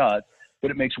 8% of shots,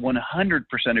 but it makes 100%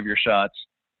 of your shots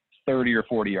 30 or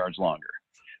 40 yards longer.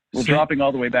 Well, dropping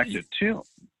all the way back to 2.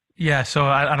 Yeah, so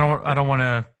I don't want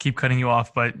to keep cutting you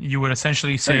off, but you would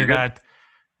essentially say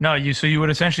you would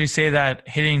essentially say that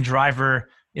hitting driver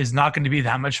is not going to be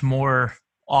that much more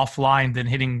offline than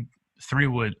hitting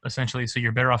 3-wood, essentially. So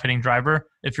you're better off hitting driver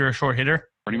if you're a short hitter?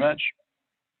 Pretty much.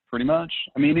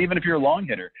 I mean, even if you're a long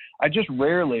hitter, I just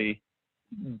rarely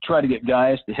try to get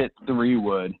guys to hit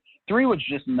 3-wood. 3-wood's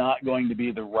just not going to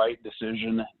be the right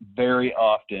decision very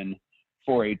often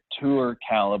for a tour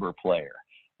caliber player.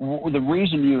 The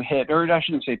reason you hit, or I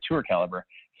shouldn't say tour caliber,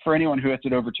 for anyone who hits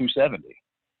it over 270,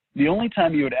 the only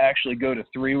time you would actually go to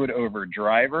 3-wood over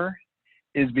driver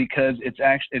is because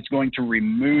it's going to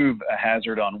remove a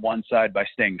hazard on one side by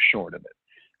staying short of it.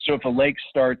 So if a lake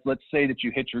starts, let's say that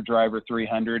you hit your driver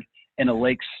 300 and a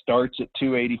lake starts at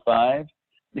 285,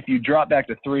 if you drop back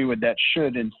to 3-wood, that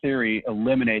should, in theory,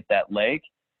 eliminate that lake.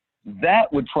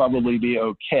 That would probably be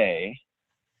okay.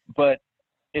 But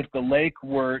if the lake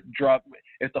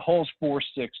if the hole's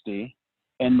 460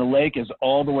 and the lake is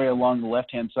all the way along the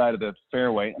left-hand side of the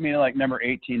fairway, I mean, like number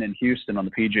 18 in Houston on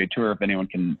the PGA Tour, if anyone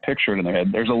can picture it in their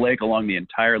head, there's a lake along the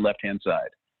entire left-hand side.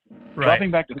 Right.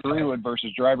 Dropping back to 3-wood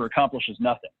versus driver accomplishes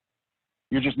nothing.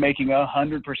 You're just making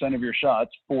 100% of your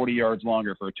shots 40 yards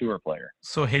longer for a tour player.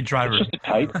 So hit driver. It's just a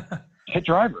tight hit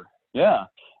driver. Yeah.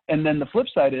 And then the flip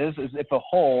side is if a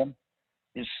hole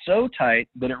is so tight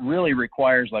that it really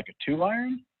requires like a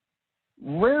 2-iron,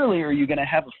 rarely are you going to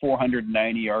have a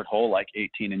 490-yard hole like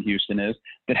 18 in Houston is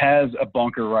that has a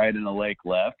bunker right and a lake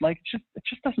left. Like it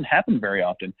just doesn't happen very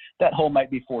often. That hole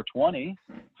might be 420,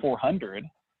 400,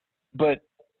 but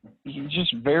you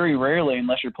just very rarely,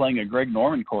 unless you're playing a Greg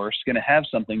Norman course, going to have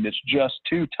something that's just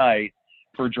too tight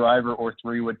for driver or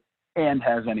 3-wood and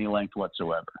has any length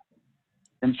whatsoever.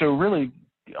 And so really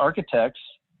architects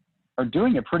are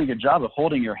doing a pretty good job of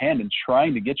holding your hand and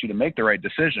trying to get you to make the right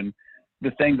decision.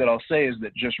 The thing that I'll say is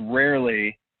that just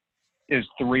rarely is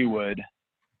 3-wood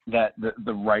that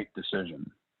the right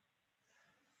decision.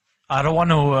 I don't want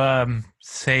to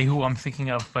say who I'm thinking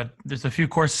of, but there's a few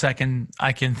courses I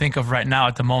can think of right now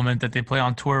at the moment that they play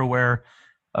on tour where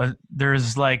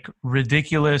there's like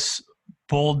ridiculous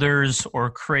boulders or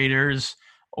craters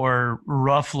or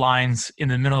rough lines in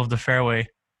the middle of the fairway.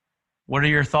 What are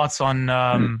your thoughts on?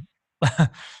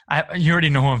 You already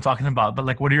know who I'm talking about, but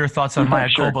like, what are your thoughts on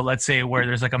Mayakoba? Sure. Let's say where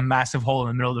there's like a massive hole in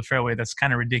the middle of the fairway that's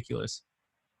kind of ridiculous.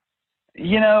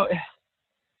 You know,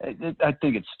 I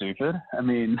think it's stupid. I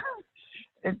mean,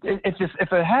 it's just,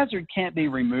 if a hazard can't be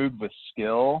removed with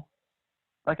skill,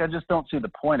 like I just don't see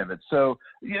the point of it. So,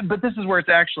 yeah, but this is where it's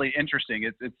actually interesting.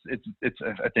 It's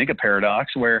I think a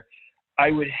paradox where I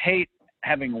would hate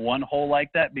having one hole like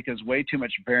that because way too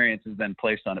much variance has been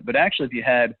placed on it. But actually, if you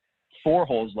had 4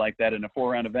 holes like that in a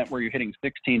 4-round event where you're hitting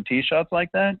 16 tee shots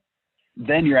like that,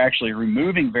 then you're actually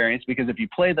removing variance, because if you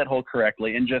play that hole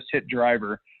correctly and just hit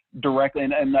driver directly,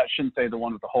 and I shouldn't say the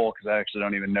one with the hole because I actually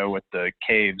don't even know what the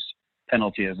caves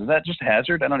penalty is. Is that just a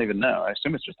hazard? I don't even know. I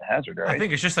assume it's just a hazard, right? I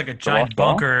think it's just like a giant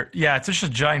bunker. Yeah, it's just a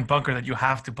giant bunker that you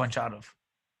have to punch out of.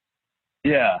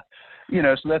 Yeah. You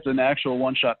know, so that's an actual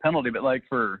one-shot penalty. But like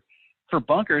for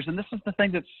bunkers, and this is the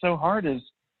thing that's so hard, is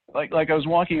like I was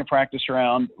walking a practice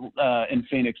round in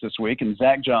Phoenix this week, and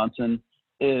Zach Johnson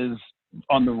is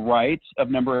on the right of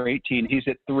number 18. He's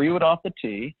hit 3-wood off the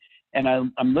tee, and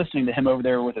I'm listening to him over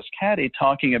there with his caddy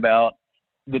talking about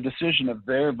the decision of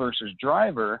their versus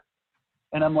driver.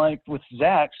 And I'm like, with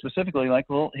Zach specifically, like,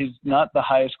 well, he's not the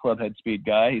highest club head speed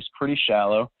guy. He's pretty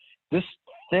shallow. This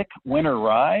thick winter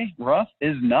rough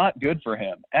is not good for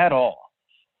him at all.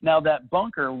 Now that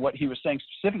bunker, what he was saying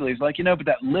specifically is like, you know, but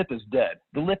that lip is dead.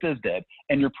 The lip is dead,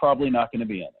 and you're probably not going to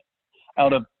be in it.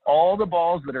 Out of all the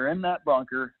balls that are in that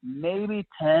bunker, maybe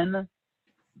 10,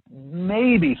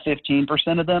 maybe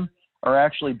 15% of them are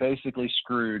actually basically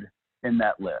screwed in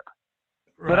that lip.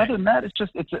 Right. But other than that, it's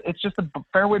just a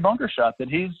fairway bunker shot that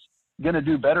he's going to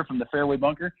do better from the fairway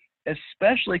bunker,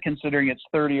 especially considering it's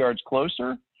 30 yards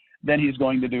closer than he's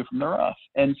going to do from the rough.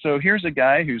 And so here's a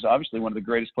guy who's obviously one of the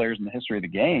greatest players in the history of the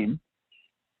game,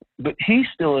 but he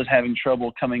still is having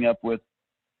trouble coming up with,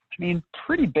 I mean,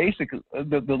 pretty basic.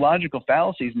 The logical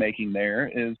fallacy he's making there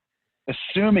is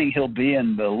assuming he'll be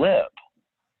in the lip.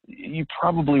 You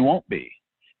probably won't be.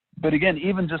 But again,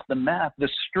 even just the math, the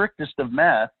strictest of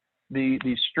math, the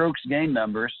strokes gain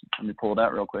numbers, let me pull it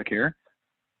out real quick here.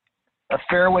 A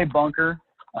fairway bunker,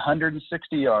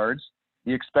 160 yards.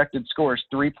 The expected score is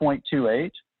 3.28.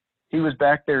 He was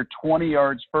back there 20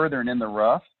 yards further and in the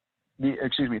rough.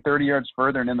 30 yards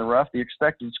further and in the rough. The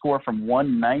expected score from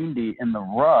 190 in the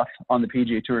rough on the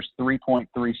PGA Tour is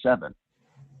 3.37.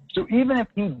 So even if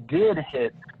he did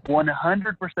hit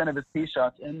 100% of his tee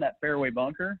shots in that fairway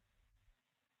bunker,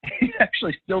 he'd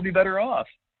actually still be better off.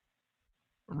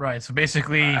 Right. So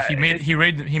basically, he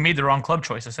made the wrong club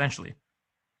choice, essentially.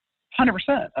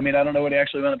 100%. I mean, I don't know what he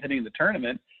actually wound up hitting in the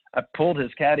tournament. I pulled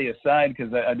his caddy aside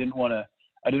because I didn't want to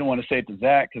say it to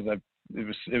Zach because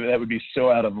that would be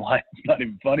so out of line. It's not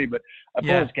even funny. But I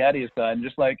pulled his caddy aside and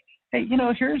just like, hey, you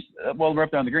know, we're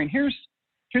up there on the green. Here's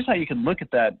how you can look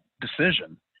at that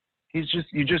decision.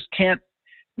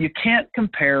 You can't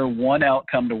compare one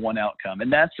outcome to one outcome.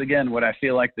 And that's, again, what I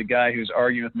feel like the guy who's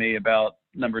arguing with me about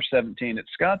number 17 at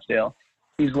Scottsdale,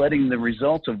 he's letting the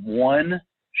results of one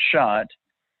shot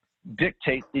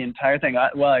dictate the entire thing.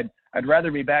 I'd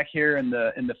rather be back here in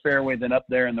the fairway than up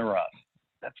there in the rough.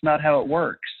 That's not how it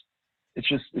works. It's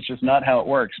just not how it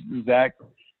works. Zach,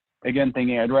 again,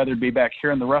 thinking I'd rather be back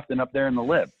here in the rough than up there in the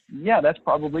lip. Yeah, that's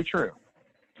probably true.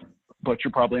 But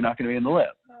you're probably not going to be in the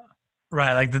lip.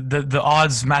 Right, like the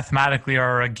odds mathematically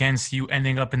are against you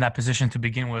ending up in that position to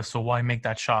begin with, so why make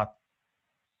that shot?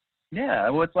 Yeah,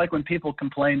 well, it's like when people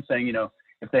complain saying, you know,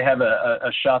 if they have a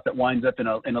shot that winds up in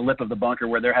a lip of the bunker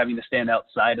where they're having to stand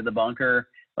outside of the bunker,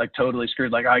 like totally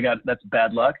screwed, like that's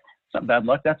bad luck. It's not bad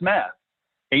luck. That's math.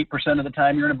 8% of the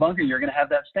time you're in a bunker, you're going to have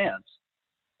that stance.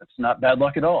 That's not bad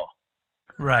luck at all.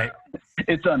 Right.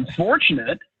 It's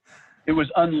unfortunate. It was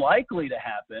unlikely to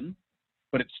happen,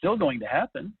 but it's still going to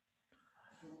happen.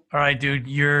 All right, dude.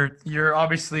 You're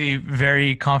obviously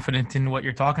very confident in what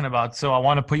you're talking about. So I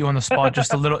want to put you on the spot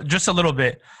just a little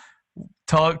bit.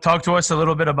 Talk to us a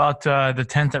little bit about the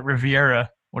 10th at Riviera.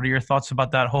 What are your thoughts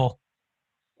about that hole?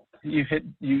 You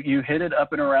hit it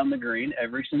up and around the green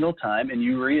every single time, and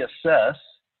you reassess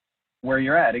where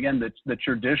you're at. Again, the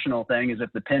traditional thing is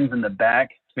if the pin's in the back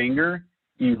finger,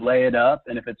 you lay it up,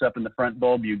 and if it's up in the front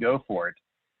bulb, you go for it.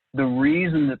 The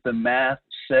reason that the math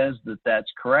says that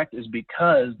that's correct is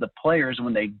because the players,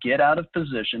 when they get out of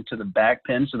position to the back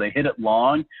pin, so they hit it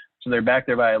long, so they're back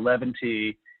there by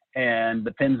 11T, and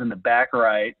the pin's in the back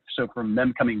right, so from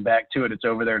them coming back to it, it's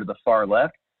over there to the far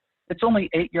left. It's only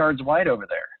 8 yards wide over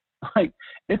there. Like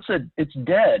it's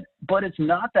dead, but it's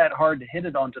not that hard to hit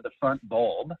it onto the front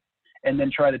bulb and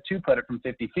then try to two-putt it from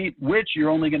 50 feet, which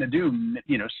you're only going to do,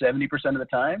 70% of the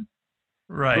time.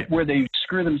 Right. But where they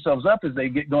screw themselves up is they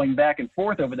get going back and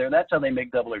forth over there. That's how they make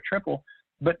double or triple.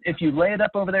 But if you lay it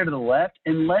up over there to the left,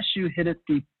 unless you hit it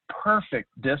the perfect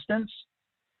distance,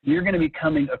 you're going to be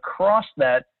coming across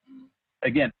that,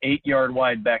 again, 8 yard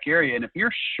wide back area. And if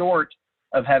you're short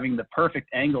of having the perfect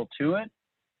angle to it,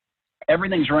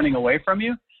 everything's running away from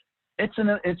you.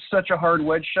 It's such a hard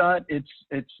wedge shot.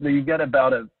 You've got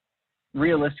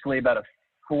realistically about a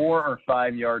 4 or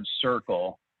 5 yard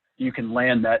circle you can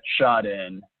land that shot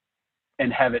in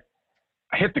and have it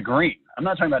hit the green. I'm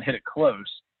not talking about hit it close,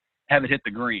 have it hit the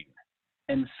green.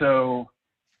 And so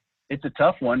it's a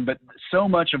tough one, but so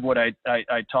much of what I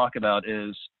talk about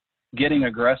is getting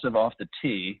aggressive off the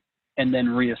tee and then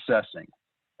reassessing.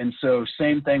 And so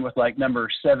same thing with like number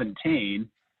 17,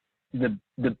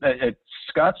 at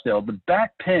Scottsdale, the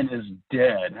back pin is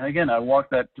dead. And again, I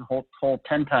walked that hole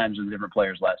 10 times with different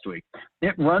players last week.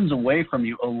 It runs away from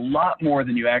you a lot more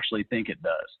than you actually think it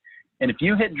does. And if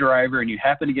you hit driver and you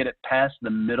happen to get it past the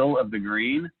middle of the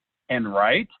green and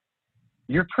right,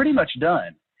 you're pretty much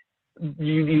done.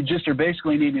 You just are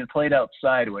basically needing to play it out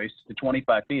sideways to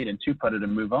 25 feet and two-putt it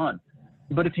and move on.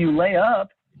 But if you lay up,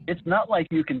 it's not like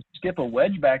you can skip a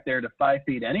wedge back there to 5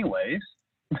 feet anyways.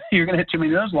 You're going to hit too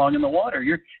many of those long in the water.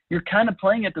 You're kind of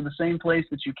playing it to the same place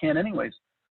that you can anyways.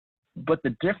 But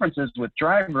the difference is with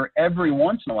driver, every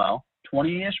once in a while,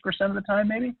 20-ish% of the time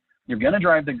maybe, you're going to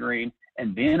drive the green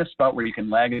and be in a spot where you can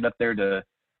lag it up there to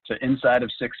inside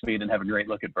of 6 feet and have a great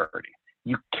look at birdie.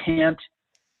 You can't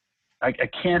 – I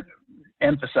can't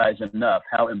emphasize enough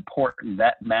how important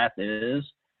that math is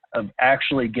of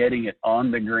actually getting it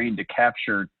on the green to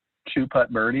capture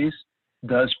two-putt birdies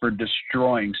does for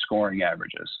destroying scoring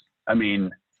averages. I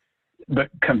mean, but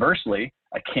conversely,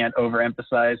 I can't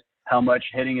overemphasize how much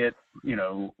hitting it,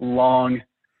 long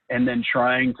and then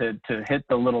trying to hit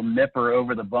the little nipper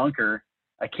over the bunker.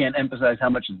 I can't emphasize how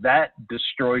much that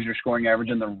destroys your scoring average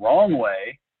in the wrong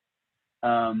way.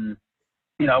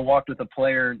 I walked with a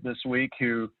player this week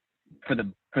who, for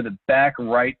the back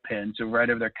right pin, so right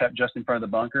over there, cut just in front of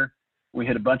the bunker, we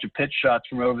hit a bunch of pitch shots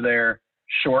from over there,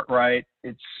 short right.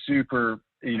 It's super,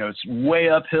 it's way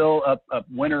uphill, up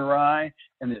Winter Rye,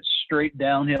 and it's straight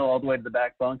downhill all the way to the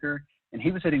back bunker. And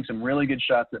he was hitting some really good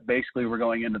shots that basically were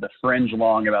going into the fringe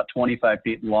long, about 25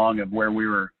 feet long of where we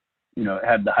were,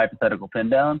 had the hypothetical pin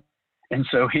down. And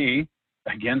so he,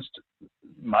 against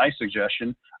my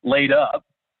suggestion, laid up.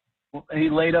 He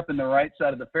laid up in the right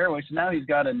side of the fairway. So now he's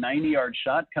got a 90-yard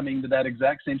shot coming to that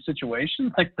exact same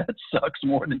situation. Like, that sucks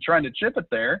more than trying to chip it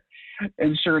there.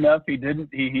 And sure enough, he didn't.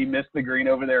 He missed the green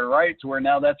over there right, to where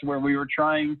now that's where we were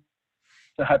trying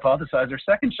to hypothesize our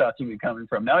second shots would be coming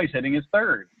from. Now he's hitting his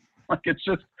third. Like, it's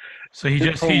just so he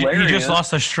just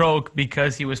lost a stroke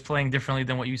because he was playing differently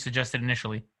than what you suggested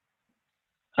initially.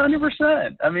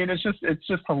 100%. I mean, it's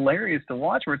just hilarious to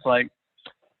watch, where it's like,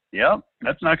 yep,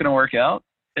 that's not going to work out.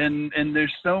 And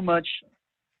there's so much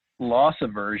loss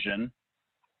aversion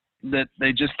that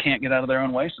they just can't get out of their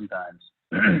own way sometimes.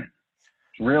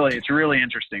 It's really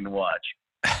interesting to watch.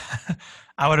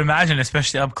 I would imagine,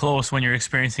 especially up close when you're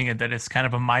experiencing it, that it's kind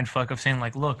of a mind fuck of saying,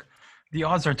 like, look, the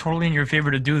odds are totally in your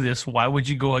favor to do this. Why would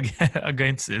you go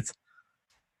against it?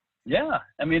 Yeah.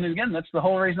 I mean, again, that's the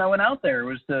whole reason I went out there,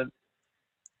 was to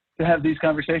have these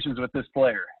conversations with this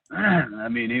player. I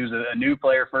mean, he was a new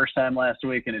player first time last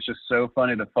week, and it's just so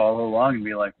funny to follow along and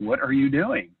be like, what are you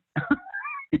doing?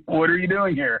 What are you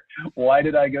doing here? Why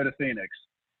did I go to Phoenix?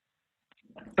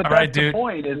 But that's the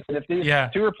point, is if these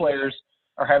tour players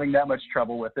are having that much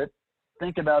trouble with it,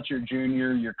 think about your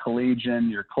junior, your collegian,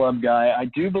 your club guy. I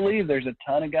do believe there's a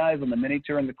ton of guys on the mini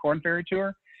tour and the Korn Ferry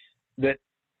Tour that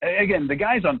again, the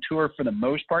guys on tour, for the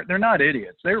most part, they're not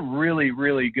idiots. They're really,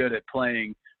 really good at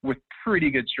playing with pretty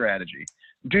good strategy.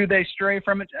 Do they stray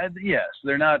from it? Yes,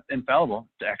 they're not infallible.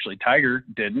 Actually, Tiger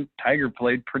didn't. Tiger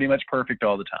played pretty much perfect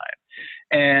all the time.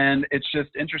 And it's just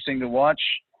interesting to watch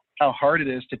how hard it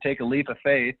is to take a leap of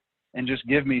faith and just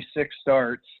give me 6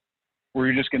 starts where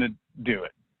you're just going to do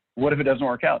it. What if it doesn't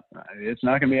work out? It's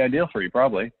not going to be ideal for you,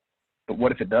 probably. But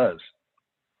what if it does?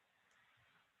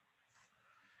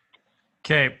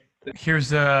 Okay,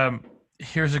 here's a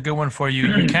good one for you.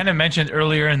 You kind of mentioned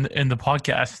earlier in the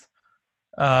podcast.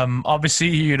 Obviously,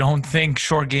 you don't think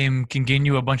short game can gain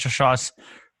you a bunch of shots.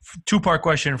 2-part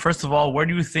question. First of all, where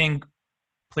do you think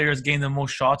players gain the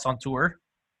most shots on tour?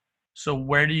 So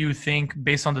where do you think,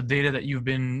 based on the data that you've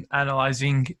been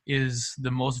analyzing, is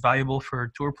the most valuable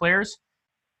for tour players?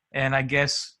 And I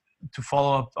guess to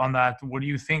follow up on that, what do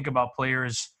you think about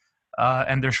players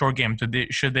and their short game?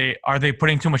 Are they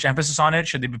putting too much emphasis on it?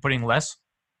 Should they be putting less?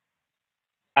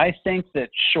 I think that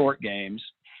short games,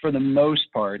 for the most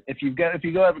part, if you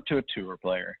go up to a tour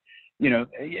player,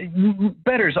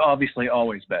 better's obviously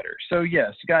always better. So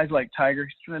yes, guys like Tiger,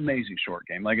 it's an amazing short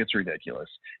game. Like, it's ridiculous.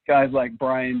 Guys like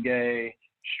Brian Gay,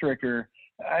 Stricker,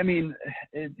 I mean,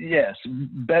 yes,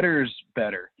 better's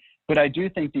better. But I do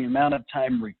think the amount of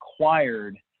time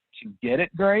required to get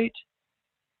it great,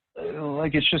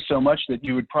 it's just so much that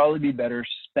you would probably be better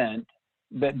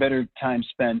time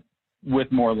spent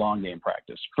with more long game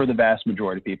practice for the vast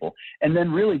majority of people. And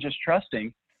then really just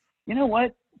trusting, you know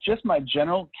what, just my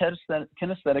general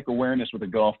kinesthetic awareness with a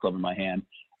golf club in my hand,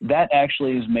 that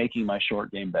actually is making my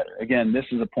short game better. Again, this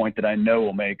is a point that I know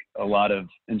will make a lot of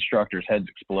instructors' heads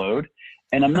explode.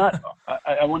 And I'm not,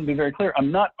 I want to be very clear,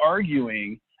 I'm not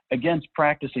arguing against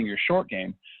practicing your short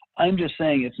game. I'm just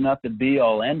saying it's not the be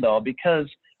all end all, because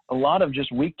a lot of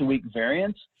just week to week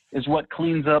variance is what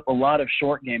cleans up a lot of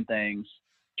short game things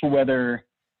to whether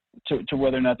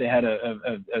or not they had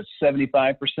a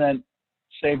 75%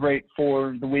 save rate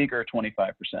for the week or a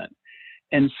 25%.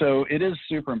 And so it is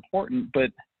super important, but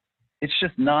it's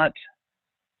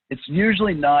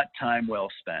usually not time well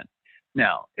spent.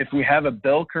 Now, if we have a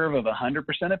bell curve of 100%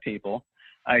 of people,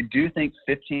 I do think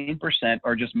 15%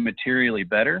 are just materially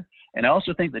better. And I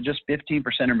also think that just 15%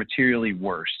 are materially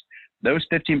worse. Those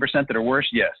 15% that are worse,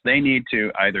 yes, they need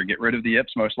to either get rid of the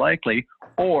yips most likely,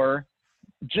 or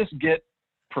just get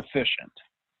proficient.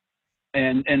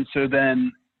 And so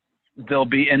then they'll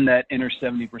be in that inner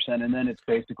 70%, and then it's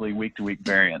basically week to week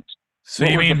variance. So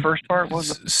you mean the first part?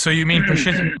 So you mean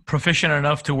proficient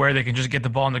enough to where they can just get the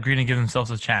ball on the green and give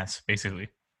themselves a chance, basically?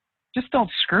 Just don't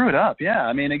screw it up. Yeah.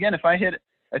 I mean, again, if I hit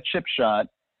a chip shot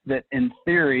that in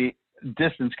theory,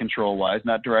 distance control wise,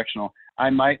 not directional,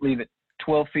 I might leave it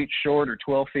 12 feet short or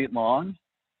 12 feet long.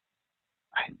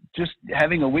 Just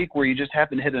having a week where you just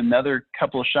happen to hit another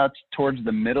couple of shots towards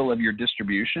the middle of your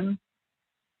distribution,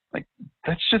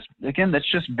 that's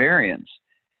just variance.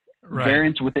 Right.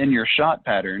 Variance within your shot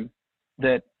pattern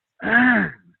that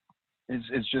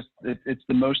it's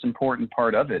the most important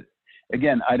part of it.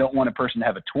 Again, I don't want a person to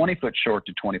have a 20-foot short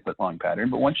to 20-foot long pattern,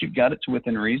 but once you've got it to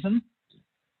within reason,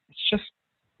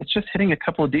 it's just hitting a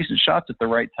couple of decent shots at the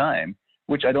right time,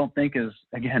 which I don't think is,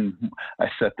 again, I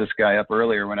set this guy up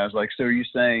earlier when I was like, so are you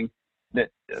saying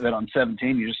that on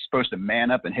 17, you're just supposed to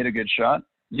man up and hit a good shot?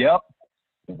 Yep.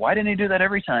 Why didn't he do that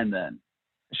every time then?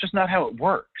 It's just not how it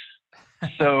works.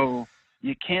 So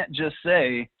you can't just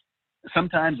say,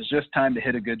 sometimes it's just time to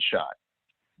hit a good shot,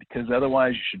 because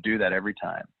otherwise you should do that every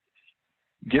time.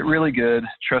 Get really good,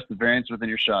 trust the variance within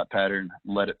your shot pattern,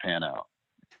 let it pan out.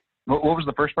 What was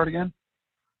the first part again?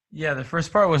 Yeah, the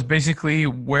first part was basically,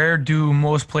 where do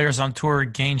most players on tour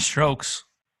gain strokes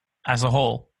as a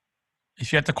whole?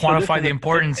 If you had to quantify the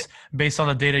importance based on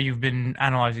the data you've been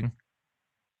analyzing.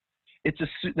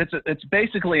 It's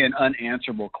basically an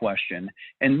unanswerable question,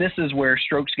 and this is where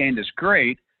strokes gained is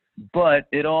great, but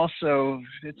it also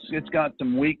it's got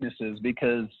some weaknesses,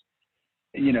 because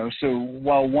so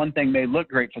while one thing may look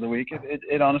great for the week,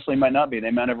 it honestly might not be.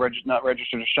 They might have not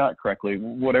registered a shot correctly,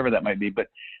 whatever that might be. But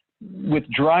with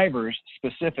drivers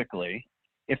specifically,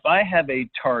 if I have a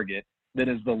target that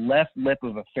is the left lip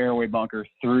of a fairway bunker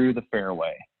through the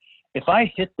fairway, if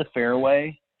I hit the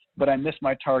fairway but I miss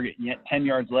my target yet 10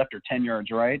 yards left or 10 yards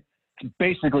right, it's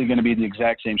basically going to be the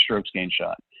exact same strokes gain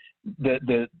shot.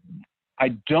 I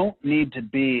don't need to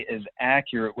be as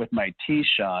accurate with my tee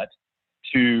shot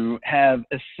to have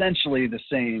essentially the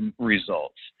same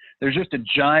results. There's just a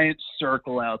giant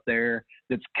circle out there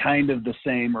that's kind of the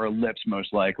same, or ellipse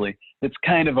most likely, that's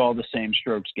kind of all the same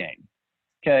strokes gain.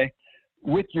 Okay.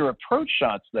 With your approach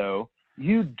shots though,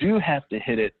 you do have to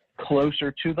hit it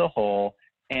closer to the hole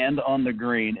and on the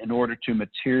green in order to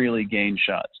materially gain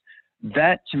shots.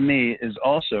 That to me is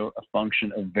also a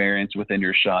function of variance within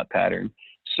your shot pattern.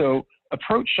 So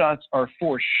approach shots are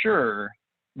for sure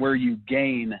where you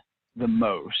gain the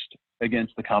most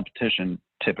against the competition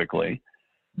typically.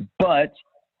 But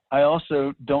I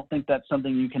also don't think that's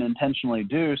something you can intentionally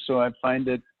do. So I find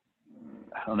it,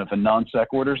 I don't know if a non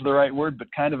sequitur is the right word, but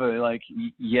kind of a like,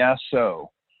 yeah,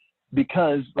 so.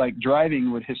 Because like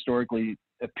driving would historically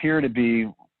appear to be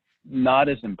not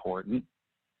as important,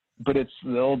 but it's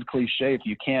the old cliche, if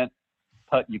you can't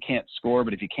putt, you can't score,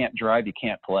 but if you can't drive, you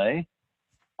can't play.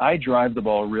 I drive the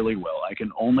ball really well. I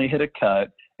can only hit a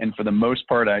cut, and for the most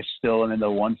part, I still am in the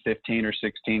 115 or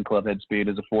 16 club head speed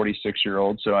as a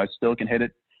 46-year-old, so I still can hit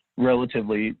it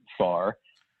relatively far,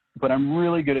 but I'm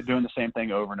really good at doing the same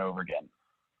thing over and over again.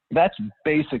 That's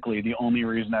basically the only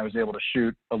reason I was able to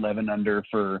shoot 11 under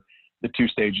for the 2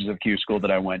 stages of Q school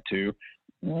that I went to,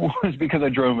 was because I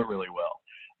drove it really well.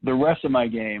 The rest of my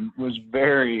game was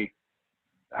very,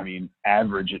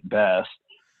 average at best.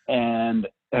 And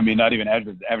not even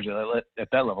average at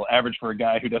that level, average for a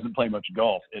guy who doesn't play much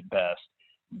golf at best.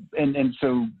 And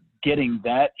so getting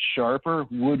that sharper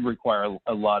would require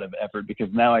a lot of effort, because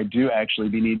now I do actually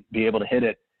be able to hit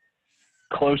it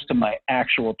close to my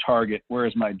actual target.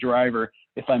 Whereas my driver,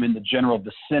 if I'm in the general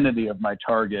vicinity of my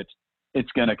target,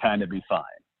 it's going to kind of be fine.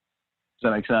 Does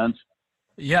that make sense?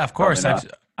 Yeah, of course.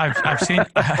 I've seen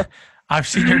I've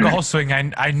seen your golf swing.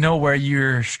 I know where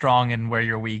you're strong and where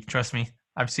you're weak. Trust me.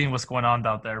 I've seen what's going on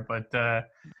out there. But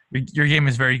your game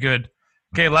is very good.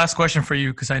 Okay, last question for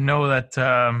you, because I know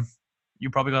that you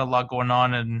probably got a lot going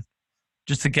on, and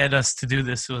just to get us to do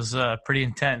this was pretty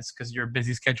intense because you're a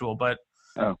busy schedule. But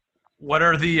what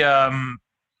are the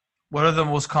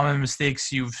most common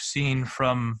mistakes you've seen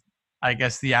from, I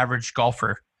guess, the average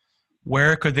golfer?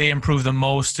 Where could they improve the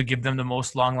most to give them the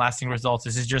most long-lasting results?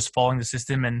 Is it just following the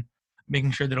system and making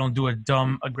sure they don't do a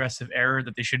dumb, aggressive error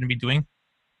that they shouldn't be doing?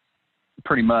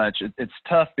 Pretty much. It's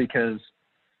tough because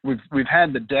we've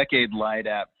had the Decade Light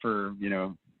app for,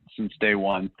 since day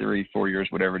one, 3-4 years,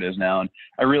 whatever it is now. And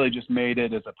I really just made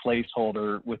it as a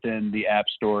placeholder within the App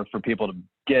Store for people to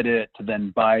get it to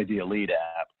then buy the Elite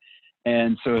app.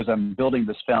 And so as I'm building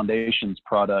this Foundations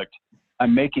product,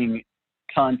 I'm making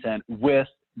content with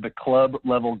the club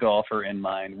level golfer in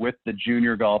mind, with the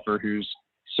junior golfer who's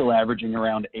still averaging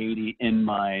around 80 in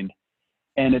mind.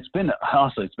 And it's been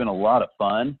a lot of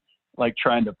fun, like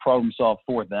trying to problem solve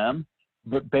for them.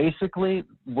 But basically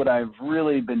what I've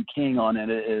really been keying on in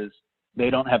it is they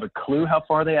don't have a clue how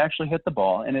far they actually hit the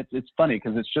ball. And it's funny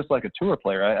because it's just like a tour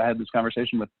player. I had this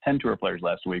conversation with 10 tour players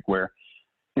last week where,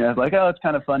 it's like, it's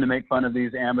kind of fun to make fun of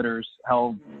these amateurs,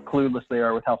 how clueless they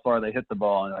are with how far they hit the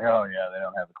ball. And like, oh yeah, they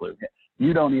don't have a clue.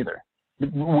 You don't either.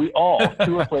 We all,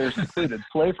 tour players included,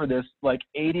 play for this like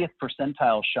 80th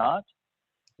percentile shot.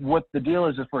 What the deal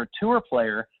is for a tour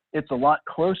player, it's a lot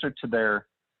closer to their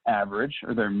average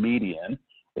or their median.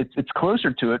 It's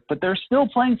closer to it, but they're still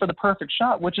playing for the perfect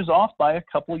shot, which is off by a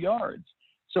couple yards.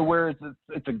 So whereas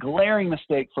it's a glaring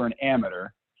mistake for an amateur,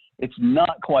 it's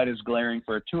not quite as glaring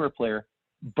for a tour player,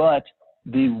 but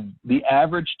the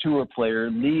average tour player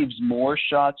leaves more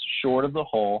shots short of the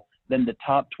hole than the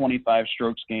top 25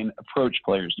 strokes gain approach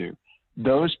players do.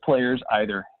 Those players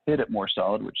either hit it more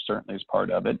solid, which certainly is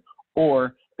part of it,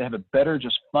 or they have a better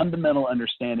just fundamental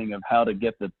understanding of how to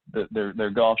get their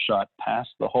golf shot past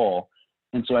the hole.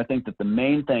 And so I think that the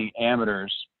main thing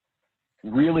amateurs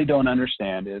really don't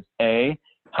understand is A,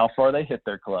 how far they hit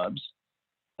their clubs.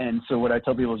 And so what I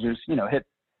tell people is just, hit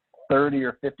 30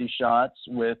 or 50 shots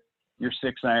with your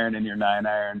 6-iron and your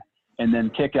 9-iron, and then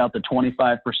kick out the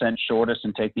 25% shortest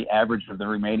and take the average of the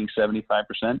remaining 75%.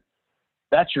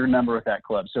 That's your number with that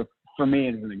club. So for me,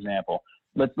 as an example,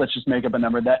 let's just make up a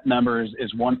number. That number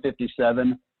is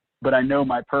 157, but I know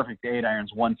my perfect 8-iron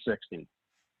is 160.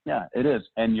 Yeah, it is.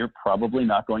 And you're probably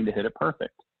not going to hit it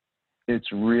perfect.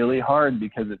 It's really hard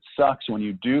because it sucks when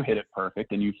you do hit it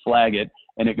perfect and you flag it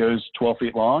and it goes 12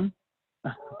 feet long.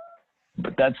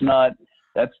 But that's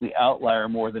the outlier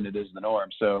more than it is the norm.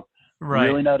 So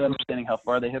really not understanding how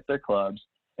far they hit their clubs.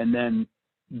 And then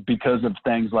because of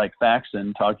things like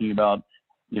Faxon talking about,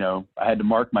 I had to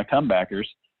mark my comebackers,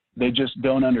 they just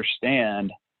don't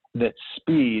understand that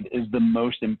speed is the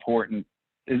most important.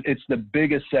 It's the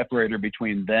biggest separator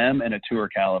between them and a tour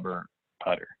caliber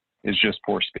putter is just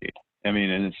poor speed. And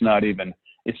it's not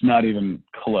even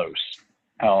close.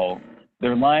 How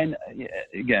their line,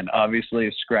 again, obviously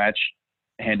a scratch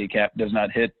handicap does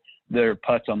not hit their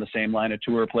putts on the same line a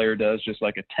tour player does, just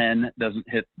like a 10 doesn't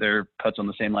hit their putts on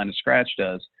the same line a scratch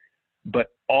does. but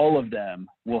all of them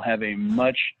will have a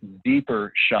much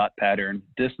deeper shot pattern,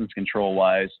 distance control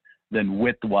wise, than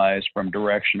width wise from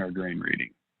direction or green reading.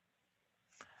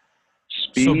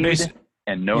 Speed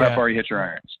and know how far you hit your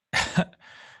irons.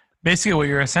 Basically, what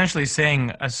you're essentially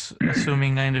saying,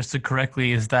 assuming I understood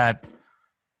correctly, is that,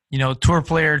 tour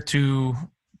player to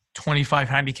 25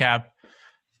 handicap,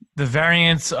 the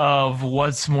variance of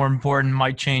what's more important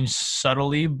might change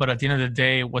subtly, but at the end of the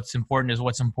day, what's important is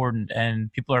what's important, and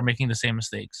people are making the same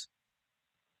mistakes.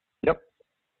 Yep.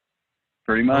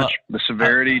 Pretty much. The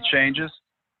severity changes.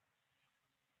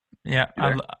 Yeah,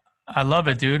 I love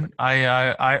it, dude.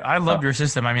 I love your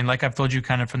system. I mean, like I've told you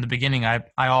kind of from the beginning, I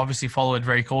obviously follow it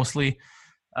very closely.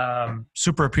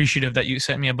 Super appreciative that you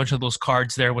sent me a bunch of those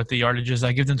cards there with the yardages.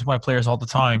 I give them to my players all the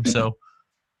time. So,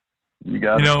 you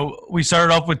got it. We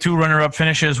started off with 2 runner-up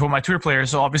finishes with my tour players.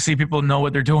 So obviously people know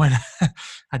what they're doing.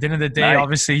 At the end of the day,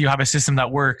 obviously you have a system that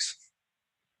works.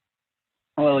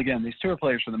 Well, again, these tour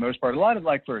players, for the most part,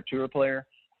 for a tour player,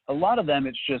 a lot of them,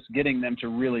 it's just getting them to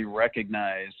really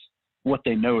recognize what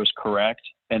they know is correct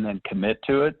and then commit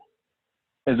to it,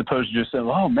 as opposed to just saying,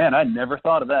 oh man, I never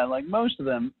thought of that. Like most of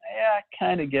them, I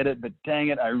kind of get it, but dang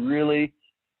it,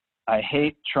 I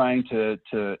hate trying to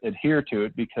adhere to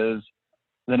it, because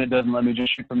then it doesn't let me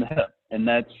just shoot from the hip. And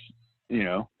that's,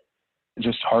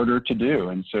 just harder to do.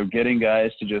 And so getting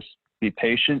guys to just be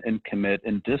patient and commit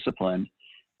and disciplined.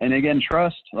 And again,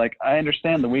 trust. Like, I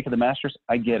understand the week of the Masters,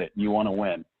 I get it. You want to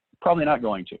win. Probably not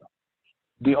going to.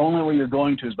 The only way you're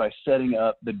going to is by setting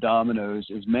up the dominoes,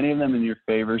 as many of them in your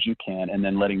favor as you can, and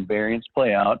then letting variance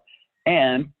play out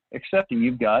and accepting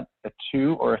you've got a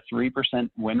 2 or a 3%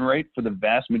 win rate for the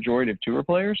vast majority of tour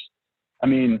players. I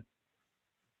mean,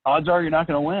 odds are you're not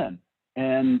going to win.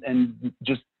 And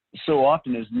just so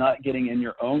often is not getting in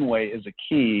your own way is a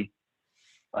key.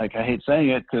 Like, I hate saying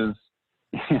it because,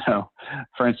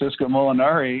 Francisco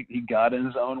Molinari, he got in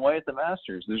his own way at the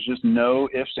Masters. There's just no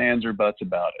ifs, ands, or buts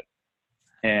about it.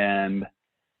 And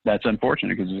that's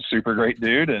unfortunate because he's a super great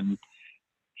dude and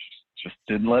just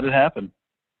didn't let it happen.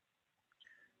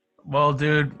 Well,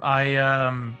 dude,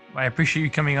 I appreciate you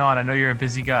coming on. I know you're a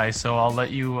busy guy, so I'll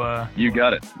let you. You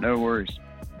got it. No worries.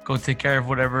 Go take care of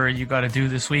whatever you got to do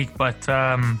this week, but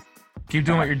keep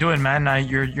doing what you're doing, man.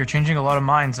 You're changing a lot of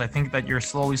minds. I think that you're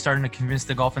slowly starting to convince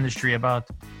the golf industry about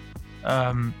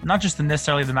not just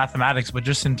necessarily the mathematics, but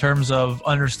just in terms of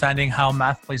understanding how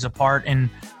math plays a part in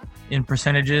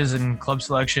percentages and club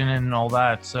selection and all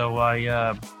that. So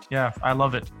I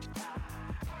love it.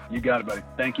 You got it, buddy.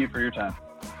 Thank you for your time.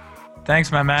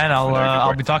 Thanks, my man.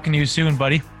 I'll be talking to you soon,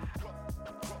 buddy.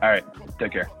 All right.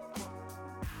 Take care.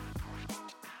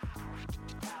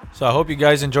 So I hope you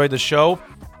guys enjoyed the show.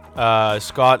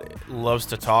 Scott loves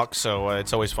to talk, so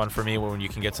it's always fun for me when you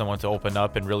can get someone to open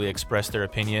up and really express their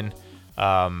opinion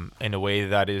in a way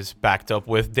that is backed up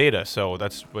with data. So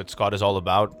that's what Scott is all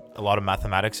about. A lot of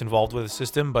mathematics involved with the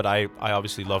system, but I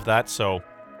obviously love that. So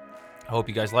I hope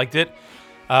you guys liked it.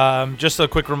 Just a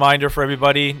quick reminder for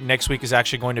everybody, next week is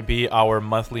actually going to be our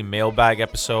monthly mailbag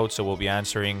episode, so we'll be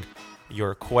answering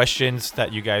your questions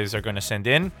that you guys are going to send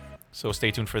in. So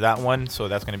stay tuned for that one. So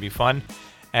that's going to be fun.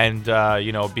 And,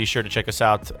 be sure to check us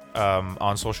out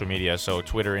on social media. So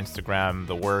Twitter, Instagram,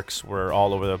 the works. We're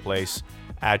all over the place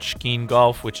at Shkeen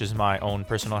Golf, which is my own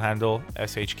personal handle,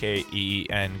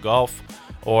 SHKEEN Golf,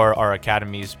 or our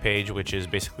Academy's page, which is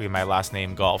basically my last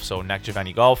name, Golf. So Nak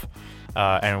Giovanni Golf.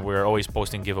 And we're always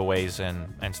posting giveaways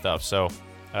and stuff. So,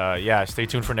 stay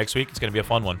tuned for next week. It's going to be a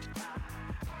fun one.